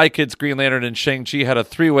if Spy Kids, Green Lantern, and Shang-Chi had a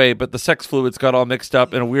three-way, but the sex fluids got all mixed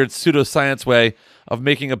up in a weird pseudoscience way of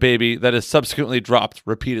making a baby that is subsequently dropped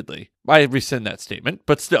repeatedly. I rescind that statement,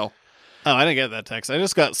 but still. Oh, I didn't get that text. I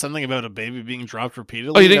just got something about a baby being dropped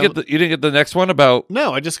repeatedly. Oh, you didn't get the next one about?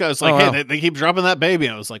 No, I just got, it's like, hey, they keep dropping that baby.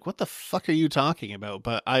 And I was like, what the fuck are you talking about?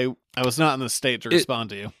 But I was not in the state to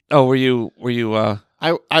respond to you. Oh, were you?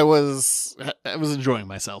 I was enjoying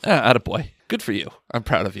myself. Attaboy. Good for you. I'm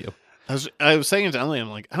proud of you. I was saying to Emily, I'm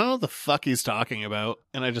like, I don't know what the fuck he's talking about,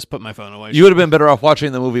 and I just put my phone away. You would have been better off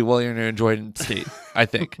watching the movie while you're in your enjoying state, I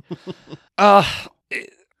think. I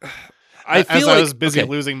was busy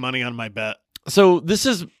losing money on my bet. So this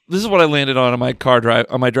is what I landed on my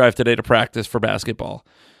drive today to practice for basketball.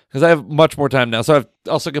 Because I have much more time now. So I've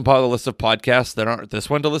also compiled a list of podcasts that aren't this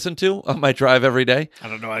one to listen to on my drive every day. I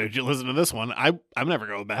don't know why you listen to this one. I'm never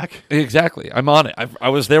going back. Exactly. I'm on it. I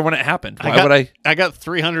was there when it happened. Why would I? I got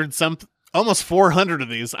 300 almost 400 of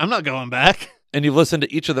these. I'm not going back. And you've listened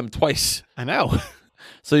to each of them twice. I know.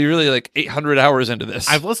 So you're really like 800 hours into this.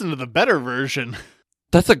 I've listened to the better version.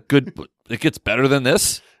 That's a good... It gets better than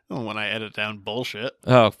this? When I edit down bullshit.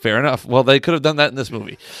 Oh, fair enough. Well, they could have done that in this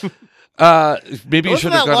movie. Maybe you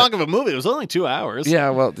should have gone. It wasn't that long of a movie. It was only 2 hours. Yeah,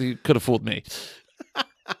 well, you could have fooled me.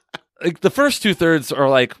 Like the first 2/3 are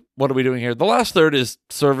like, what are we doing here? The last third is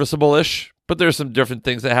serviceable-ish, but there's some different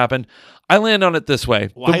things that happen. I land on it this way.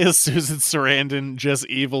 Why is Susan Sarandon just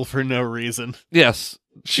evil for no reason? Yes.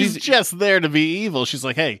 She's just there to be evil. She's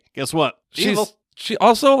like, hey, guess what? Evil. She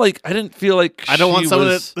also, like, I didn't feel like I don't want someone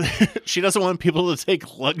that... she doesn't want people to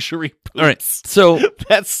take luxury poops. All right, so...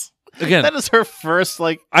 Again, that is her first,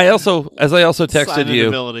 like... I also texted you...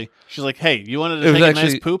 Ability. She's like, hey, you wanted to take a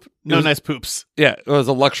nice poop? No nice poops. Yeah, it was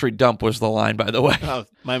a luxury dump was the line, by the way. Oh,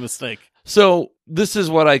 my mistake. So, this is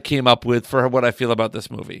what I came up with for what I feel about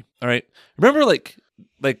this movie. All right? Remember, like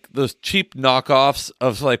those cheap knockoffs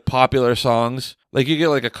of, like, popular songs? Like, you get,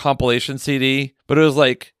 like, a compilation CD, but it was,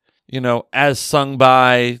 like, as sung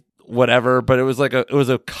by whatever, but it was, like, it was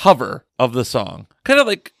a cover of the song. Kind of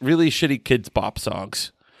like really shitty kids' bop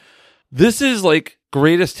songs. This is like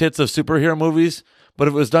greatest hits of superhero movies, but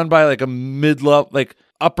it was done by like a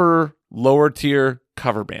upper, lower tier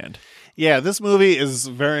cover band. Yeah, this movie is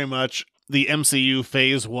very much the MCU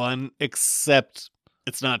Phase 1, except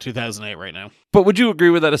it's not 2008 right now. But would you agree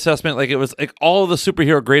with that assessment? Like it was like all of the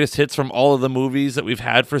superhero greatest hits from all of the movies that we've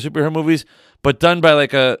had for superhero movies, but done by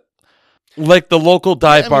like the local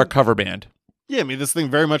dive bar cover band. Yeah, I mean, this thing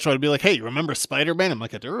very much would be like, hey, you remember Spider-Man? I'm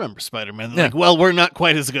like, I do remember Spider-Man. They're like, well, we're not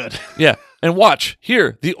quite as good. Yeah. And watch,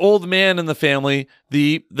 here, the old man in the family,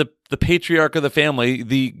 the patriarch of the family,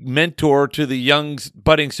 the mentor to the young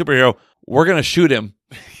budding superhero, we're going to shoot him.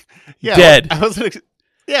 Yeah, dead.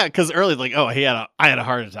 Yeah, because early, like, oh, I had a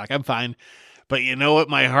heart attack. I'm fine. But you know what?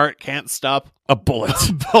 My heart can't stop a bullet.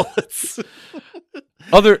 Bullets.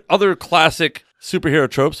 Other classic superhero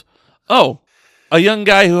tropes. Oh, a young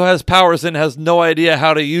guy who has powers and has no idea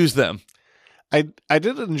how to use them. I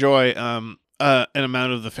did enjoy an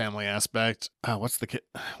amount of the family aspect. What's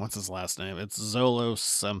his last name? It's Zolo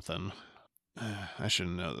something. I should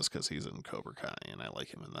know this because he's in Cobra Kai and I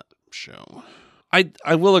like him in that show.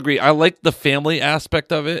 I will agree. I like the family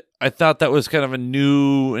aspect of it. I thought that was kind of a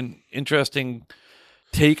new and interesting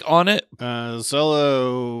take on it.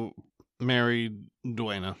 Zolo married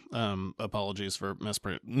Duena. Apologies for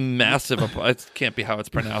massive. It can't be how it's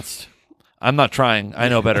pronounced. I'm not trying. I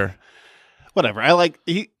know better. Whatever.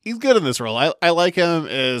 He's good in this role. I like him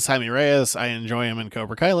as Jaime Reyes. I enjoy him in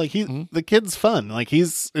Cobra Kai. Like the kid's fun. Like he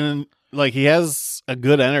has a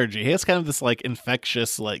good energy. He has kind of this like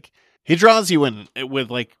infectious like. He draws you in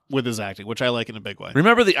with his acting, which I like in a big way.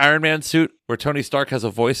 Remember the Iron Man suit where Tony Stark has a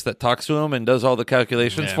voice that talks to him and does all the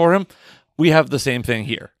calculations for him? We have the same thing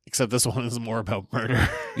here. Except this one is more about murder.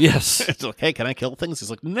 Yes. It's like, hey, can I kill things? He's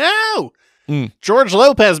like, no! George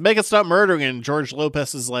Lopez, make it stop murdering. And George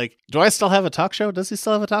Lopez is like, do I still have a talk show? Does he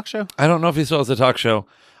still have a talk show? I don't know if he still has a talk show.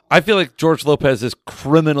 I feel like George Lopez is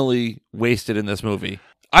criminally wasted in this movie.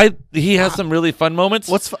 He has some really fun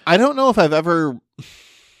moments. I don't know if I've ever...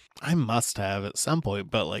 I must have at some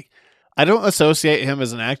point, but like, I don't associate him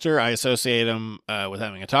as an actor. I associate him with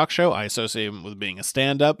having a talk show. I associate him with being a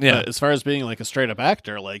stand-up. Yeah. But as far as being like a straight-up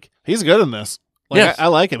actor, like he's good in this. Like, yes. I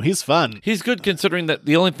like him. He's fun. He's good considering that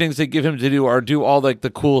the only things they give him to do are do all like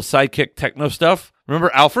the cool sidekick techno stuff.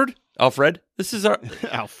 Remember Alfred? This is our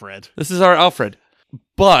Alfred. This is our Alfred.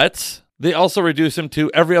 But they also reduce him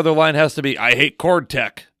to every other line has to be, I hate Cord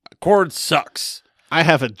tech. Cord sucks. I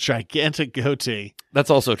have a gigantic goatee. That's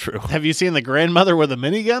also true. Have you seen the grandmother with a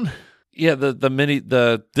minigun? Yeah,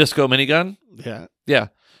 the disco minigun. Yeah.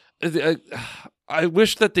 I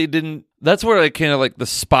wish that they didn't. That's where kind of like the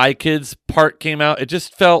Spy Kids part came out. It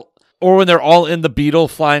just felt, or when they're all in the Beetle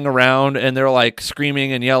flying around and they're like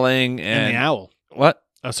screaming and yelling and the owl. What?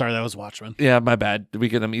 Oh, sorry, that was Watchmen. Yeah, my bad. We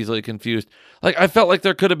get them easily confused. Like I felt like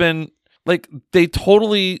there could have been like they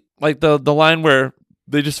totally like the line where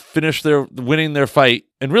they just finish winning their fight,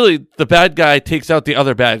 and really the bad guy takes out the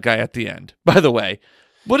other bad guy at the end. By the way,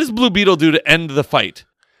 what does Blue Beetle do to end the fight?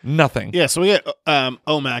 Nothing. Yeah, so we get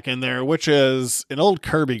OMAC in there, which is an old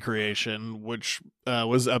Kirby creation, which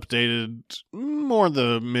was updated more in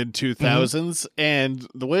the mid-2000s. And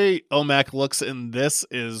the way OMAC looks in this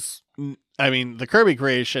is, I mean, the Kirby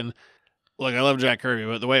creation, look, I love Jack Kirby,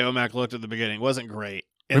 but the way OMAC looked at the beginning wasn't great.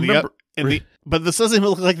 But this doesn't even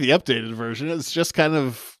look like the updated version. It's just kind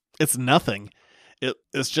of, it's nothing.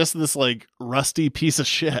 It's just this like rusty piece of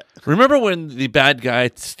shit. Remember when the bad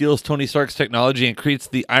guy steals Tony Stark's technology and creates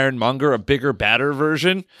the Ironmonger, a bigger, badder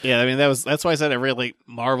version? Yeah, I mean that's why I said every like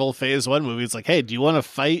Marvel Phase 1 movie, it's like, hey, do you want to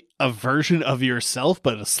fight a version of yourself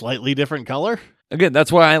but a slightly different color? Again,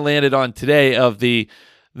 that's why I landed on today of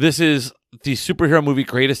this is the superhero movie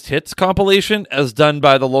greatest hits compilation as done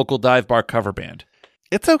by the local dive bar cover band.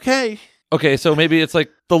 It's okay. Okay, so maybe it's like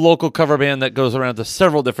the local cover band that goes around to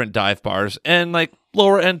several different dive bars and like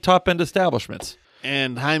lower end, top end establishments.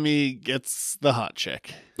 And Jaime gets the hot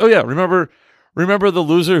chick. Oh yeah, remember the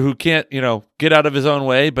loser who can't, get out of his own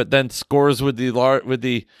way, but then scores with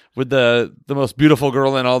the most beautiful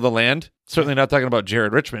girl in all the land. Certainly not talking about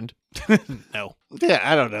Jared Richmond. No. Yeah,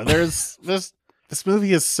 I don't know. This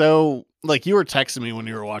movie is so like, you were texting me when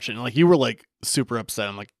you were watching, like you were like super upset.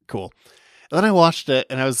 I'm like, cool. And then I watched it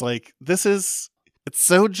and I was like, it's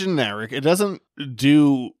so generic. It doesn't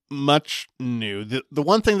do much new. The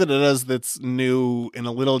one thing that it does that's new and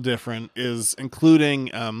a little different is including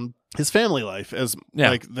his family life.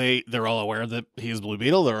 Like they're all aware that he's Blue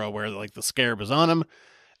Beetle. They're aware that like the scarab is on him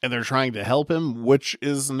and they're trying to help him, which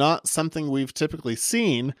is not something we've typically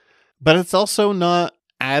seen, but it's also not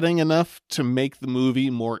adding enough to make the movie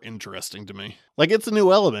more interesting to me. Like it's a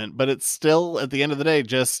new element, but it's still at the end of the day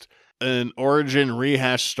just an origin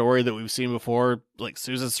rehash story that we've seen before. Like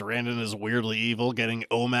Susan Sarandon is weirdly evil, getting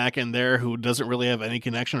OMAC in there who doesn't really have any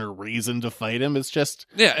connection or reason to fight him. It's just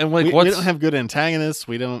and like we don't have good antagonists.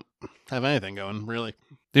 We don't have anything going really.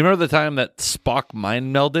 Do you remember the time that Spock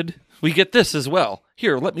mind melded? We get this as well.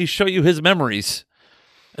 Here, let me show you his memories.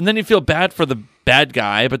 And then you feel bad for the bad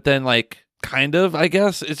guy, but then like kind of, I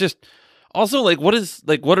guess it's just Also,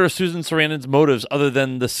 what are Susan Sarandon's motives other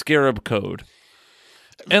than the Scarab Code?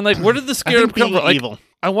 And where did the Scarab come from? Evil.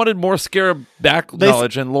 I wanted more Scarab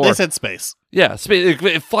knowledge and lore. They said space. Yeah, space.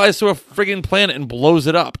 It flies to a friggin' planet and blows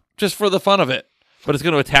it up just for the fun of it. But it's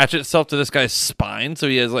going to attach itself to this guy's spine, so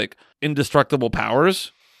he has indestructible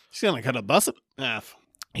powers. He's gonna cut a bus in half.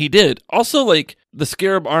 He did. Also, the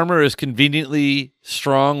Scarab armor is conveniently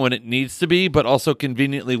strong when it needs to be, but also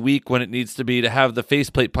conveniently weak when it needs to be to have the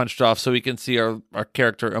faceplate punched off so we can see our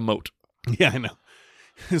character emote. Yeah, I know.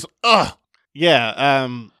 Yeah.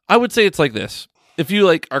 I would say it's like this. If you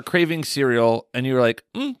are craving cereal and you're like,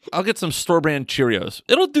 I'll get some store brand Cheerios.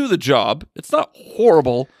 It'll do the job. It's not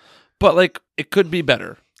horrible, but it could be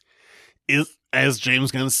better. As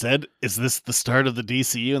James Gunn said, is this the start of the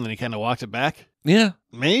DCU? And then he kind of walked it back? Yeah.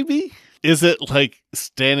 Maybe. Is it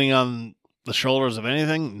standing on the shoulders of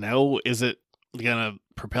anything? No. Is it going to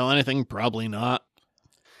propel anything? Probably not.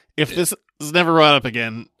 If this is never brought up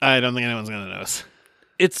again, I don't think anyone's going to notice.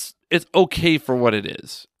 It's okay for what it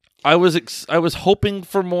is. I was hoping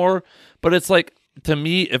for more, but it's to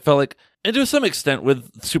me, it felt and to some extent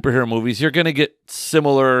with superhero movies, you're going to get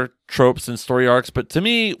similar tropes and story arcs. But to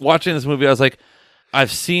me, watching this movie, I was like,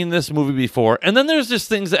 I've seen this movie before. And then there's just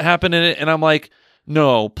things that happen in it, and I'm like,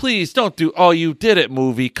 no, please don't do, oh, you did it,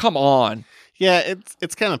 movie. Come on. Yeah,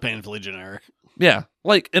 it's kind of painfully generic. Yeah.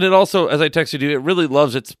 And it also, as I texted you, it really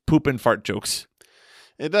loves its poop and fart jokes.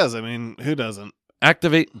 It does. I mean, who doesn't?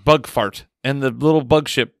 Activate bug fart, and the little bug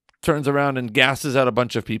ship turns around and gasses out a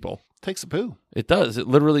bunch of people. Takes a poo. It does. It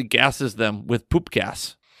literally gasses them with poop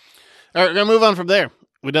gas. All right, we're going to move on from there.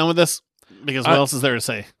 We done with this? Because what else is there to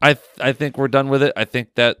say? I think we're done with it. I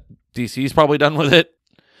think that DC's probably done with it.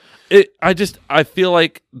 I feel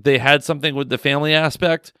like they had something with the family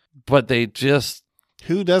aspect, but they just...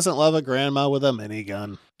 Who doesn't love a grandma with a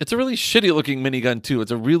minigun? It's a really shitty looking minigun too. It's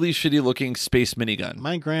a really shitty looking space minigun.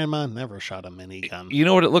 My grandma never shot a minigun. You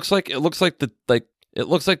know what it looks like? It looks like the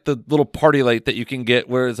little party light that you can get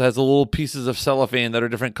where it has the little pieces of cellophane that are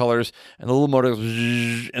different colors, and the little motor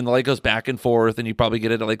goes, and the light goes back and forth, and you probably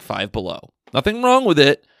get it at 5 below. Nothing wrong with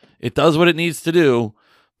it. It does what it needs to do.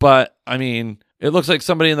 But, I mean, it looks like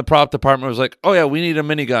somebody in the prop department was like, oh yeah, we need a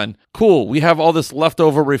minigun. Cool. We have all this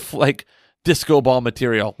leftover disco ball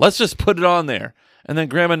material. Let's just put it on there. And then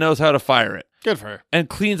Grandma knows how to fire it. Good for her. And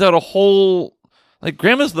cleans out a whole...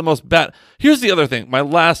 Grandma's the most bad... Here's the other thing. My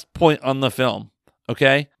last point on the film.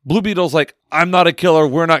 Okay? Blue Beetle's I'm not a killer.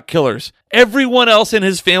 We're not killers. Everyone else in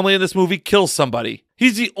his family in this movie kills somebody.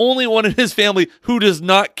 He's the only one in his family who does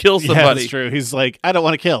not kill somebody. Yeah, that's true. He's I don't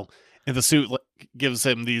want to kill. And the suit gives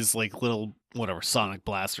him these little, whatever, sonic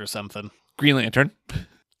blast or something. Green Lantern.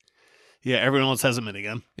 Yeah, everyone else has a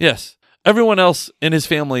minigun. Yes. Everyone else in his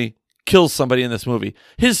family kills somebody in this movie.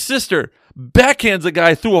 His sister backhands a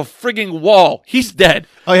guy through a frigging wall. He's dead.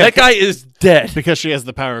 Oh, yeah. That guy is dead. Because she has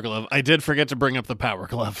the power glove. I did forget to bring up the power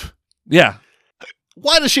glove. Yeah.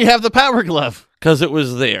 Why does she have the power glove? Because it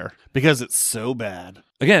was there. Because it's so bad.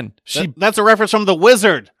 Again, that's a reference from The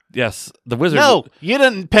Wizard. Yes, The Wizard. No, you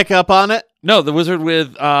didn't pick up on it. No, The Wizard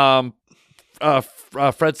with Fred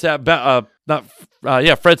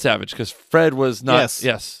Savage. Fred Savage, because Fred was not.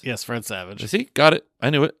 Yes, Fred Savage. See, got it. I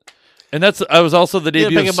knew it. And I was also the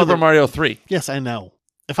debut of Super Mario 3. Yes, I know.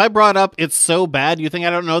 If I brought up It's So Bad, you think I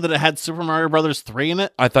don't know that it had Super Mario Brothers 3 in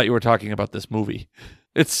it? I thought you were talking about this movie.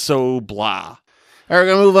 It's so blah. All right, we're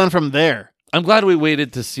going to move on from there. I'm glad we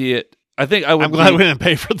waited to see it. I'm glad we didn't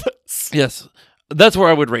pay for this. Yes. That's where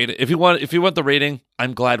I would rate it. If you want the rating,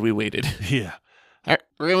 I'm glad we waited. Yeah. All right,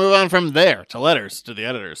 we're going to move on from there to letters to the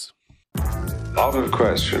editors. Lot of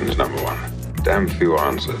questions, number one. Damn few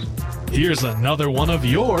answers. Here's another one of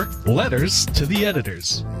your letters to the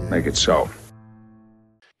editors. Make it so.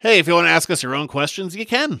 Hey, if you want to ask us your own questions, you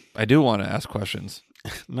can. I do want to ask questions.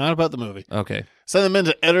 Not about the movie. Okay. Send them in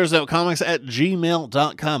to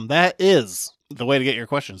editorsnotecomics@gmail.com. That is the way to get your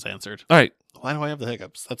questions answered. All right. Why do I have the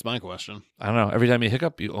hiccups? That's my question. I don't know. Every time you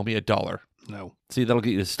hiccup, you owe me $1. No. See, that'll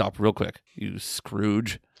get you to stop real quick, you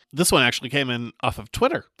Scrooge. This one actually came in off of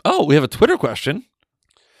Twitter. Oh, we have a Twitter question.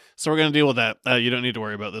 So we're going to deal with that. You don't need to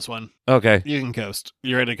worry about this one. Okay. You can coast.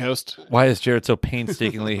 You ready to coast? Why is Jared so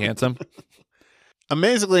painstakingly handsome?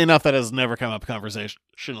 Amazingly enough, that has never come up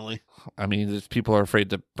conversationally. I mean, people are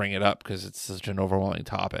afraid to bring it up because it's such an overwhelming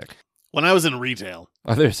topic. When I was in retail.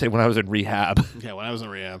 I thought you say when I was in rehab. Yeah, when I was in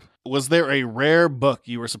rehab. Was there a rare book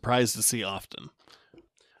you were surprised to see often?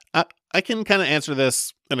 I can kind of answer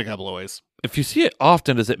this in a couple of ways. If you see it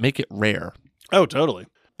often, does it make it rare? Oh, totally.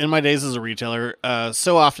 In my days as a retailer,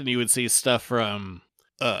 so often you would see stuff from,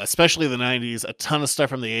 especially the 90s, a ton of stuff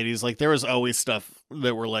from the 80s. There was always stuff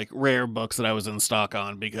that were rare books that I was in stock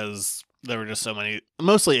on because there were just so many,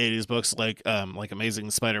 mostly 80s books, like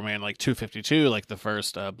Amazing Spider-Man, like 252, like the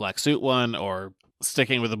first black suit one, or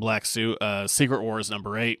sticking with the black suit, Secret Wars #8.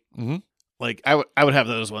 Mm-hmm. Like I would have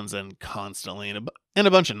those ones in constantly, and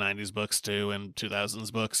a bunch of 90s books too, and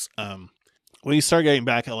 2000s books. When you start getting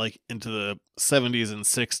back at like into the 70s and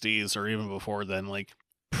 60s, or even before then, like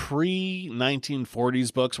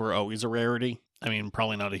pre-1940s books were always a rarity. I mean,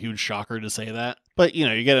 probably not a huge shocker to say that, but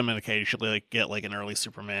you get them in occasionally, like get like an early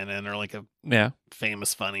Superman in, or like a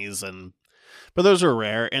famous funnies, but those are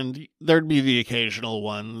rare, and there'd be the occasional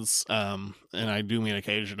ones, and I do mean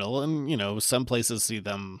occasional, and some places see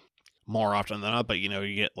them more often than not, but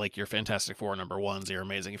you get like your Fantastic Four #1s, your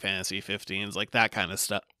Amazing Fantasy 15s, like that kind of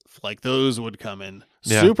stuff. Like those would come in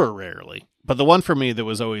super rarely. But the one for me that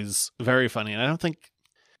was always very funny, and I don't think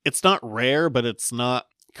it's not rare, but it's not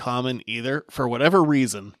common either. For whatever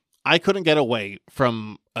reason, I couldn't get away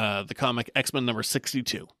from the comic X-Men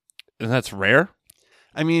 #62. And that's rare?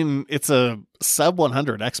 I mean, it's a sub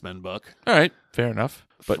 100 X-Men book. All right, fair enough.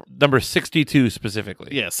 But number 62 specifically.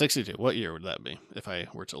 Yeah, 62. What year would that be if I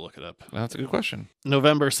were to look it up? That's a good question.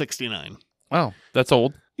 November 69. Wow, that's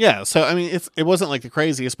old. Yeah, so I mean, it wasn't like the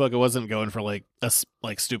craziest book. It wasn't going for like a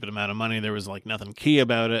stupid amount of money. There was like nothing key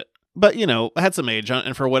about it. But, it had some age on it,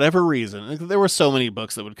 and for whatever reason, there were so many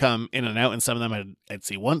books that would come in and out, and some of them I'd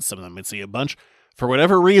see once, some of them I'd see a bunch. For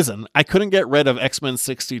whatever reason, I couldn't get rid of X-Men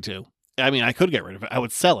 62. I mean, I could get rid of it. I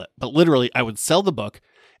would sell it. But literally, I would sell the book,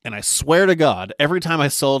 and I swear to God, every time I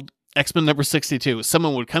sold X-Men #62,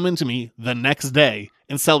 someone would come into me the next day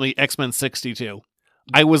and sell me X-Men 62.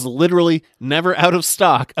 I was literally never out of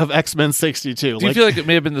stock of X-Men 62. Do you feel like it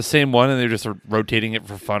may have been the same one and they're just rotating it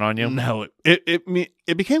for fun on you? No,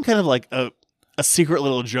 it became kind of like a secret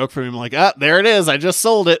little joke for me. I'm like, there it is. I just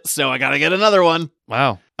sold it, so I got to get another one.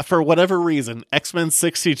 Wow. For whatever reason, X-Men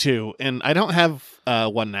 62, and I don't have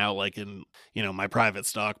one now, like in my private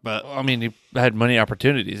stock, but I mean, you had many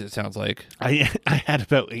opportunities. It sounds like I had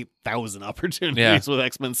about 8,000 opportunities with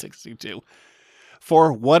X-Men 62.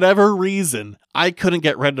 For whatever reason, I couldn't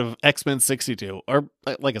get rid of X-Men 62. Or,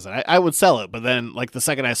 like I said, I would sell it, but then, like, the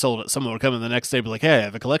second I sold it, someone would come in the next day and be like, hey, I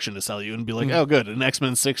have a collection to sell you. And be like, oh, good, an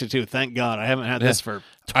X-Men 62. Thank God. I haven't had this for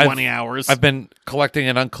 20 hours. I've been collecting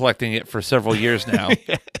and uncollecting it for several years now.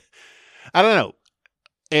 I don't know.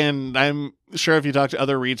 And I'm sure if you talk to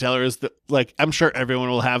other retailers, that I'm sure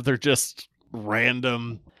everyone will have their just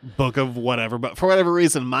random book of whatever. But for whatever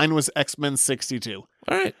reason, mine was X-Men 62.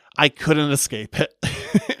 All right. I couldn't escape it.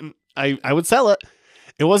 I would sell it.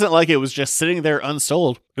 It wasn't like it was just sitting there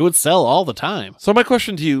unsold. It would sell all the time. So my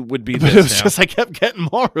question to you would be But this it was now. just I kept getting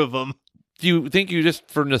more of them. Do you think you just,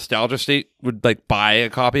 for nostalgia sake, would buy a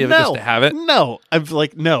copy of it just to have it? No.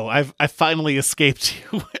 I finally escaped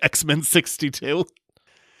X-Men 62.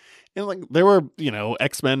 And there were,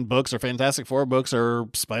 X-Men books or Fantastic Four books or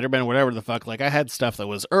Spider-Man, whatever the fuck. I had stuff that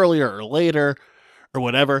was earlier or later or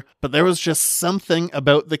whatever, but there was just something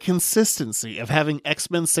about the consistency of having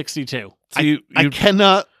X-Men 62. So I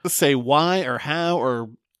cannot say why or how or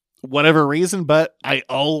whatever reason, but I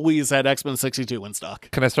always had X-Men 62 in stock.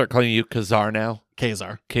 Can I start calling you Kazar now?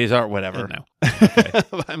 Kazar, whatever. No. Okay.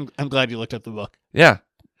 I'm glad you looked up the book. Yeah.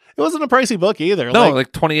 It wasn't a pricey book either. No,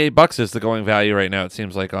 $28 is the going value right now, it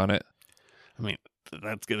seems like, on it. I mean,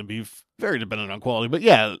 that's going to be very dependent on quality, but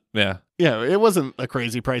yeah, it wasn't a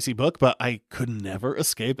crazy pricey book, but I could never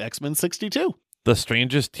escape X-Men 62. The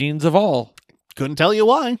strangest teens of all. Couldn't tell you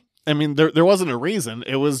why. I mean, there wasn't a reason.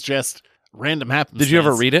 It was just random happenstance. Did you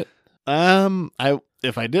ever read it?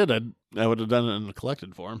 If I did, I would have done it in a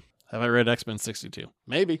collected form. Have I read X-Men 62?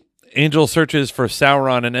 Maybe. Angel searches for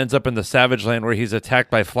Sauron and ends up in the Savage Land where he's attacked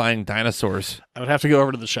by flying dinosaurs. I would have to go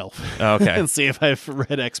over to the shelf and see if I've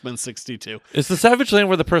read X-Men 62. Is the Savage Land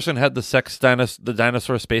where the person had the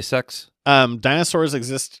dinosaur space sex? Dinosaurs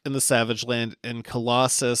exist in the Savage Land, and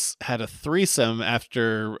Colossus had a threesome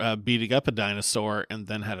after beating up a dinosaur and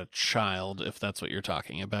then had a child, if that's what you're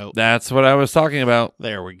talking about. That's what I was talking about.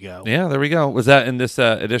 There we go. Yeah, there we go. Was that in this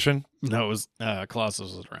edition? No, it was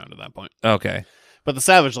Colossus was around at that point. Okay. But the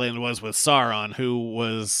Savage Land was with Sauron, who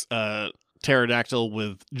was pterodactyl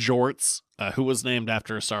with jorts, who was named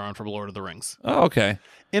after Sauron from Lord of the Rings. Oh, okay.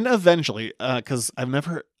 And eventually, because I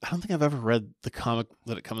don't think I've ever read the comic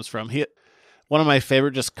that it comes from. One of my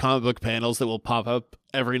favorite just comic book panels that will pop up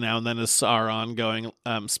every now and then is Sauron going,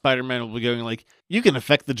 Spider-Man will be going you can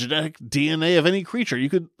affect the genetic DNA of any creature.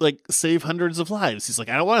 You could save hundreds of lives. He's like,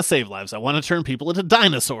 I don't want to save lives. I want to turn people into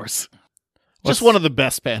dinosaurs. Just one of the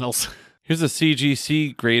best panels. Here's a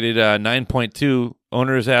CGC graded 9.2.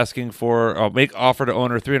 Owner is asking for make offer to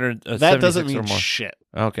owner 376 that doesn't mean or more. shit.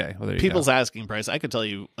 Okay, well, there you People's go. asking price. I could tell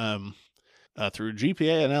you through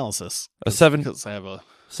GPA analysis. Because I have a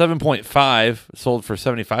 7.5 sold for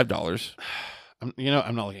 $75. I'm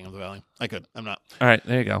not looking at the value. I could. I'm not. All right,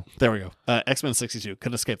 there you go. There we go. X-Men 62.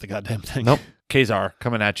 Couldn't escape the goddamn thing. Nope. Kazar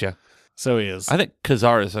coming at you. So he is. I think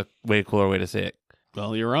Kazar is a way cooler way to say it.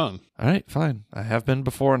 Well, you're wrong. All right, fine. I have been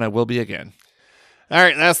before and I will be again. All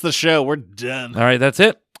right, that's the show. We're done. All right, that's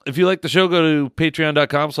it. If you like the show, go to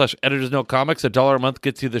patreon.com/editorsnotecomics. $1 a month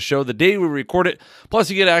gets you the show the day we record it. Plus,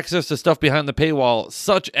 you get access to stuff behind the paywall,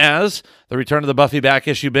 such as the return of the Buffy back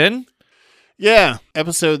issue bin. Yeah,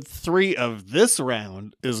 episode 3 of this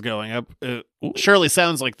round is going up. It surely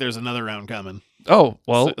sounds like there's another round coming. Oh,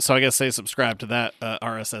 well. So I guess say subscribe to that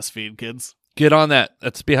RSS feed, kids. Get on that.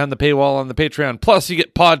 That's behind the paywall on the Patreon. Plus, you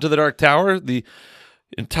get Pod to the Dark Tower, the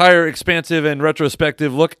entire expansive and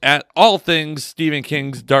retrospective look at all things Stephen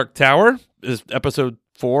King's Dark Tower. Is episode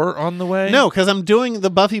 4 on the way? No, because I'm doing the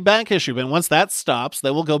Buffy back issue, and once that stops,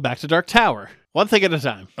 then we'll go back to Dark Tower. One thing at a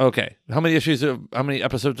time. Okay. How many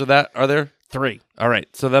episodes of that are there? 3. All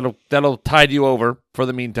right. So that'll tide you over for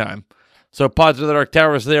the meantime. So Pods to the Dark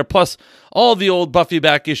Tower is there, plus all the old Buffy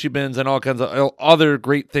back issue bins and all kinds of other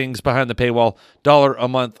great things behind the paywall. $1 a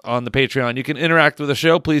month on the Patreon. You can interact with the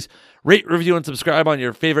show. Please rate, review, and subscribe on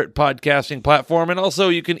your favorite podcasting platform. And also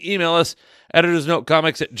you can email us,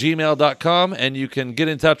 editorsnotecomics@gmail.com, and you can get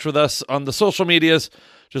in touch with us on the social medias.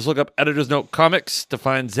 Just look up Editors Note Comics to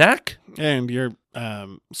find Zach. And you're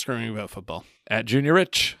screaming about football. At Junior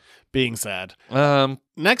Rich. Being sad.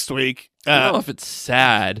 Next week, I don't know if it's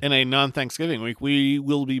sad. In a non-Thanksgiving week, we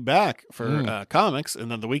will be back for comics, and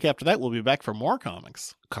then the week after that, we'll be back for more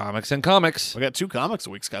comics. Comics and comics. We got 2 comics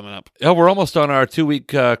weeks coming up. Oh, we're almost on our 2-week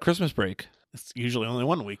Christmas break. It's usually only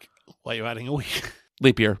 1 week. Why are you adding a week?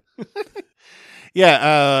 Leap year.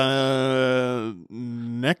 Yeah,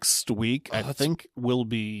 next week, I think, will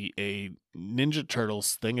be a Ninja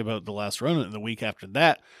Turtles thing about The Last Ronin, and the week after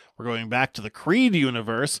that, we're going back to the Creed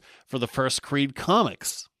universe for the first Creed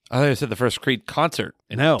comics. I thought you said the first Creed concert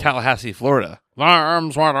in No. Tallahassee, Florida.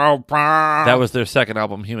 Arms wide open. That was their second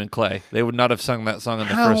album, Human Clay. They would not have sung that song in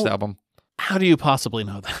the first album. How do you possibly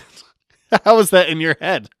know that? How is that in your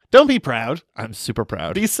head? Don't be proud. I'm super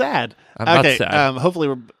proud. Be sad. I'm not sad. Hopefully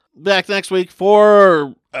we're back next week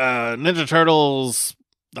for Ninja Turtles,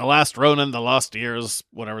 The Last Ronin, The Lost Years,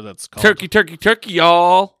 whatever that's called. Turkey,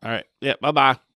 y'all. All right. Yeah, bye-bye.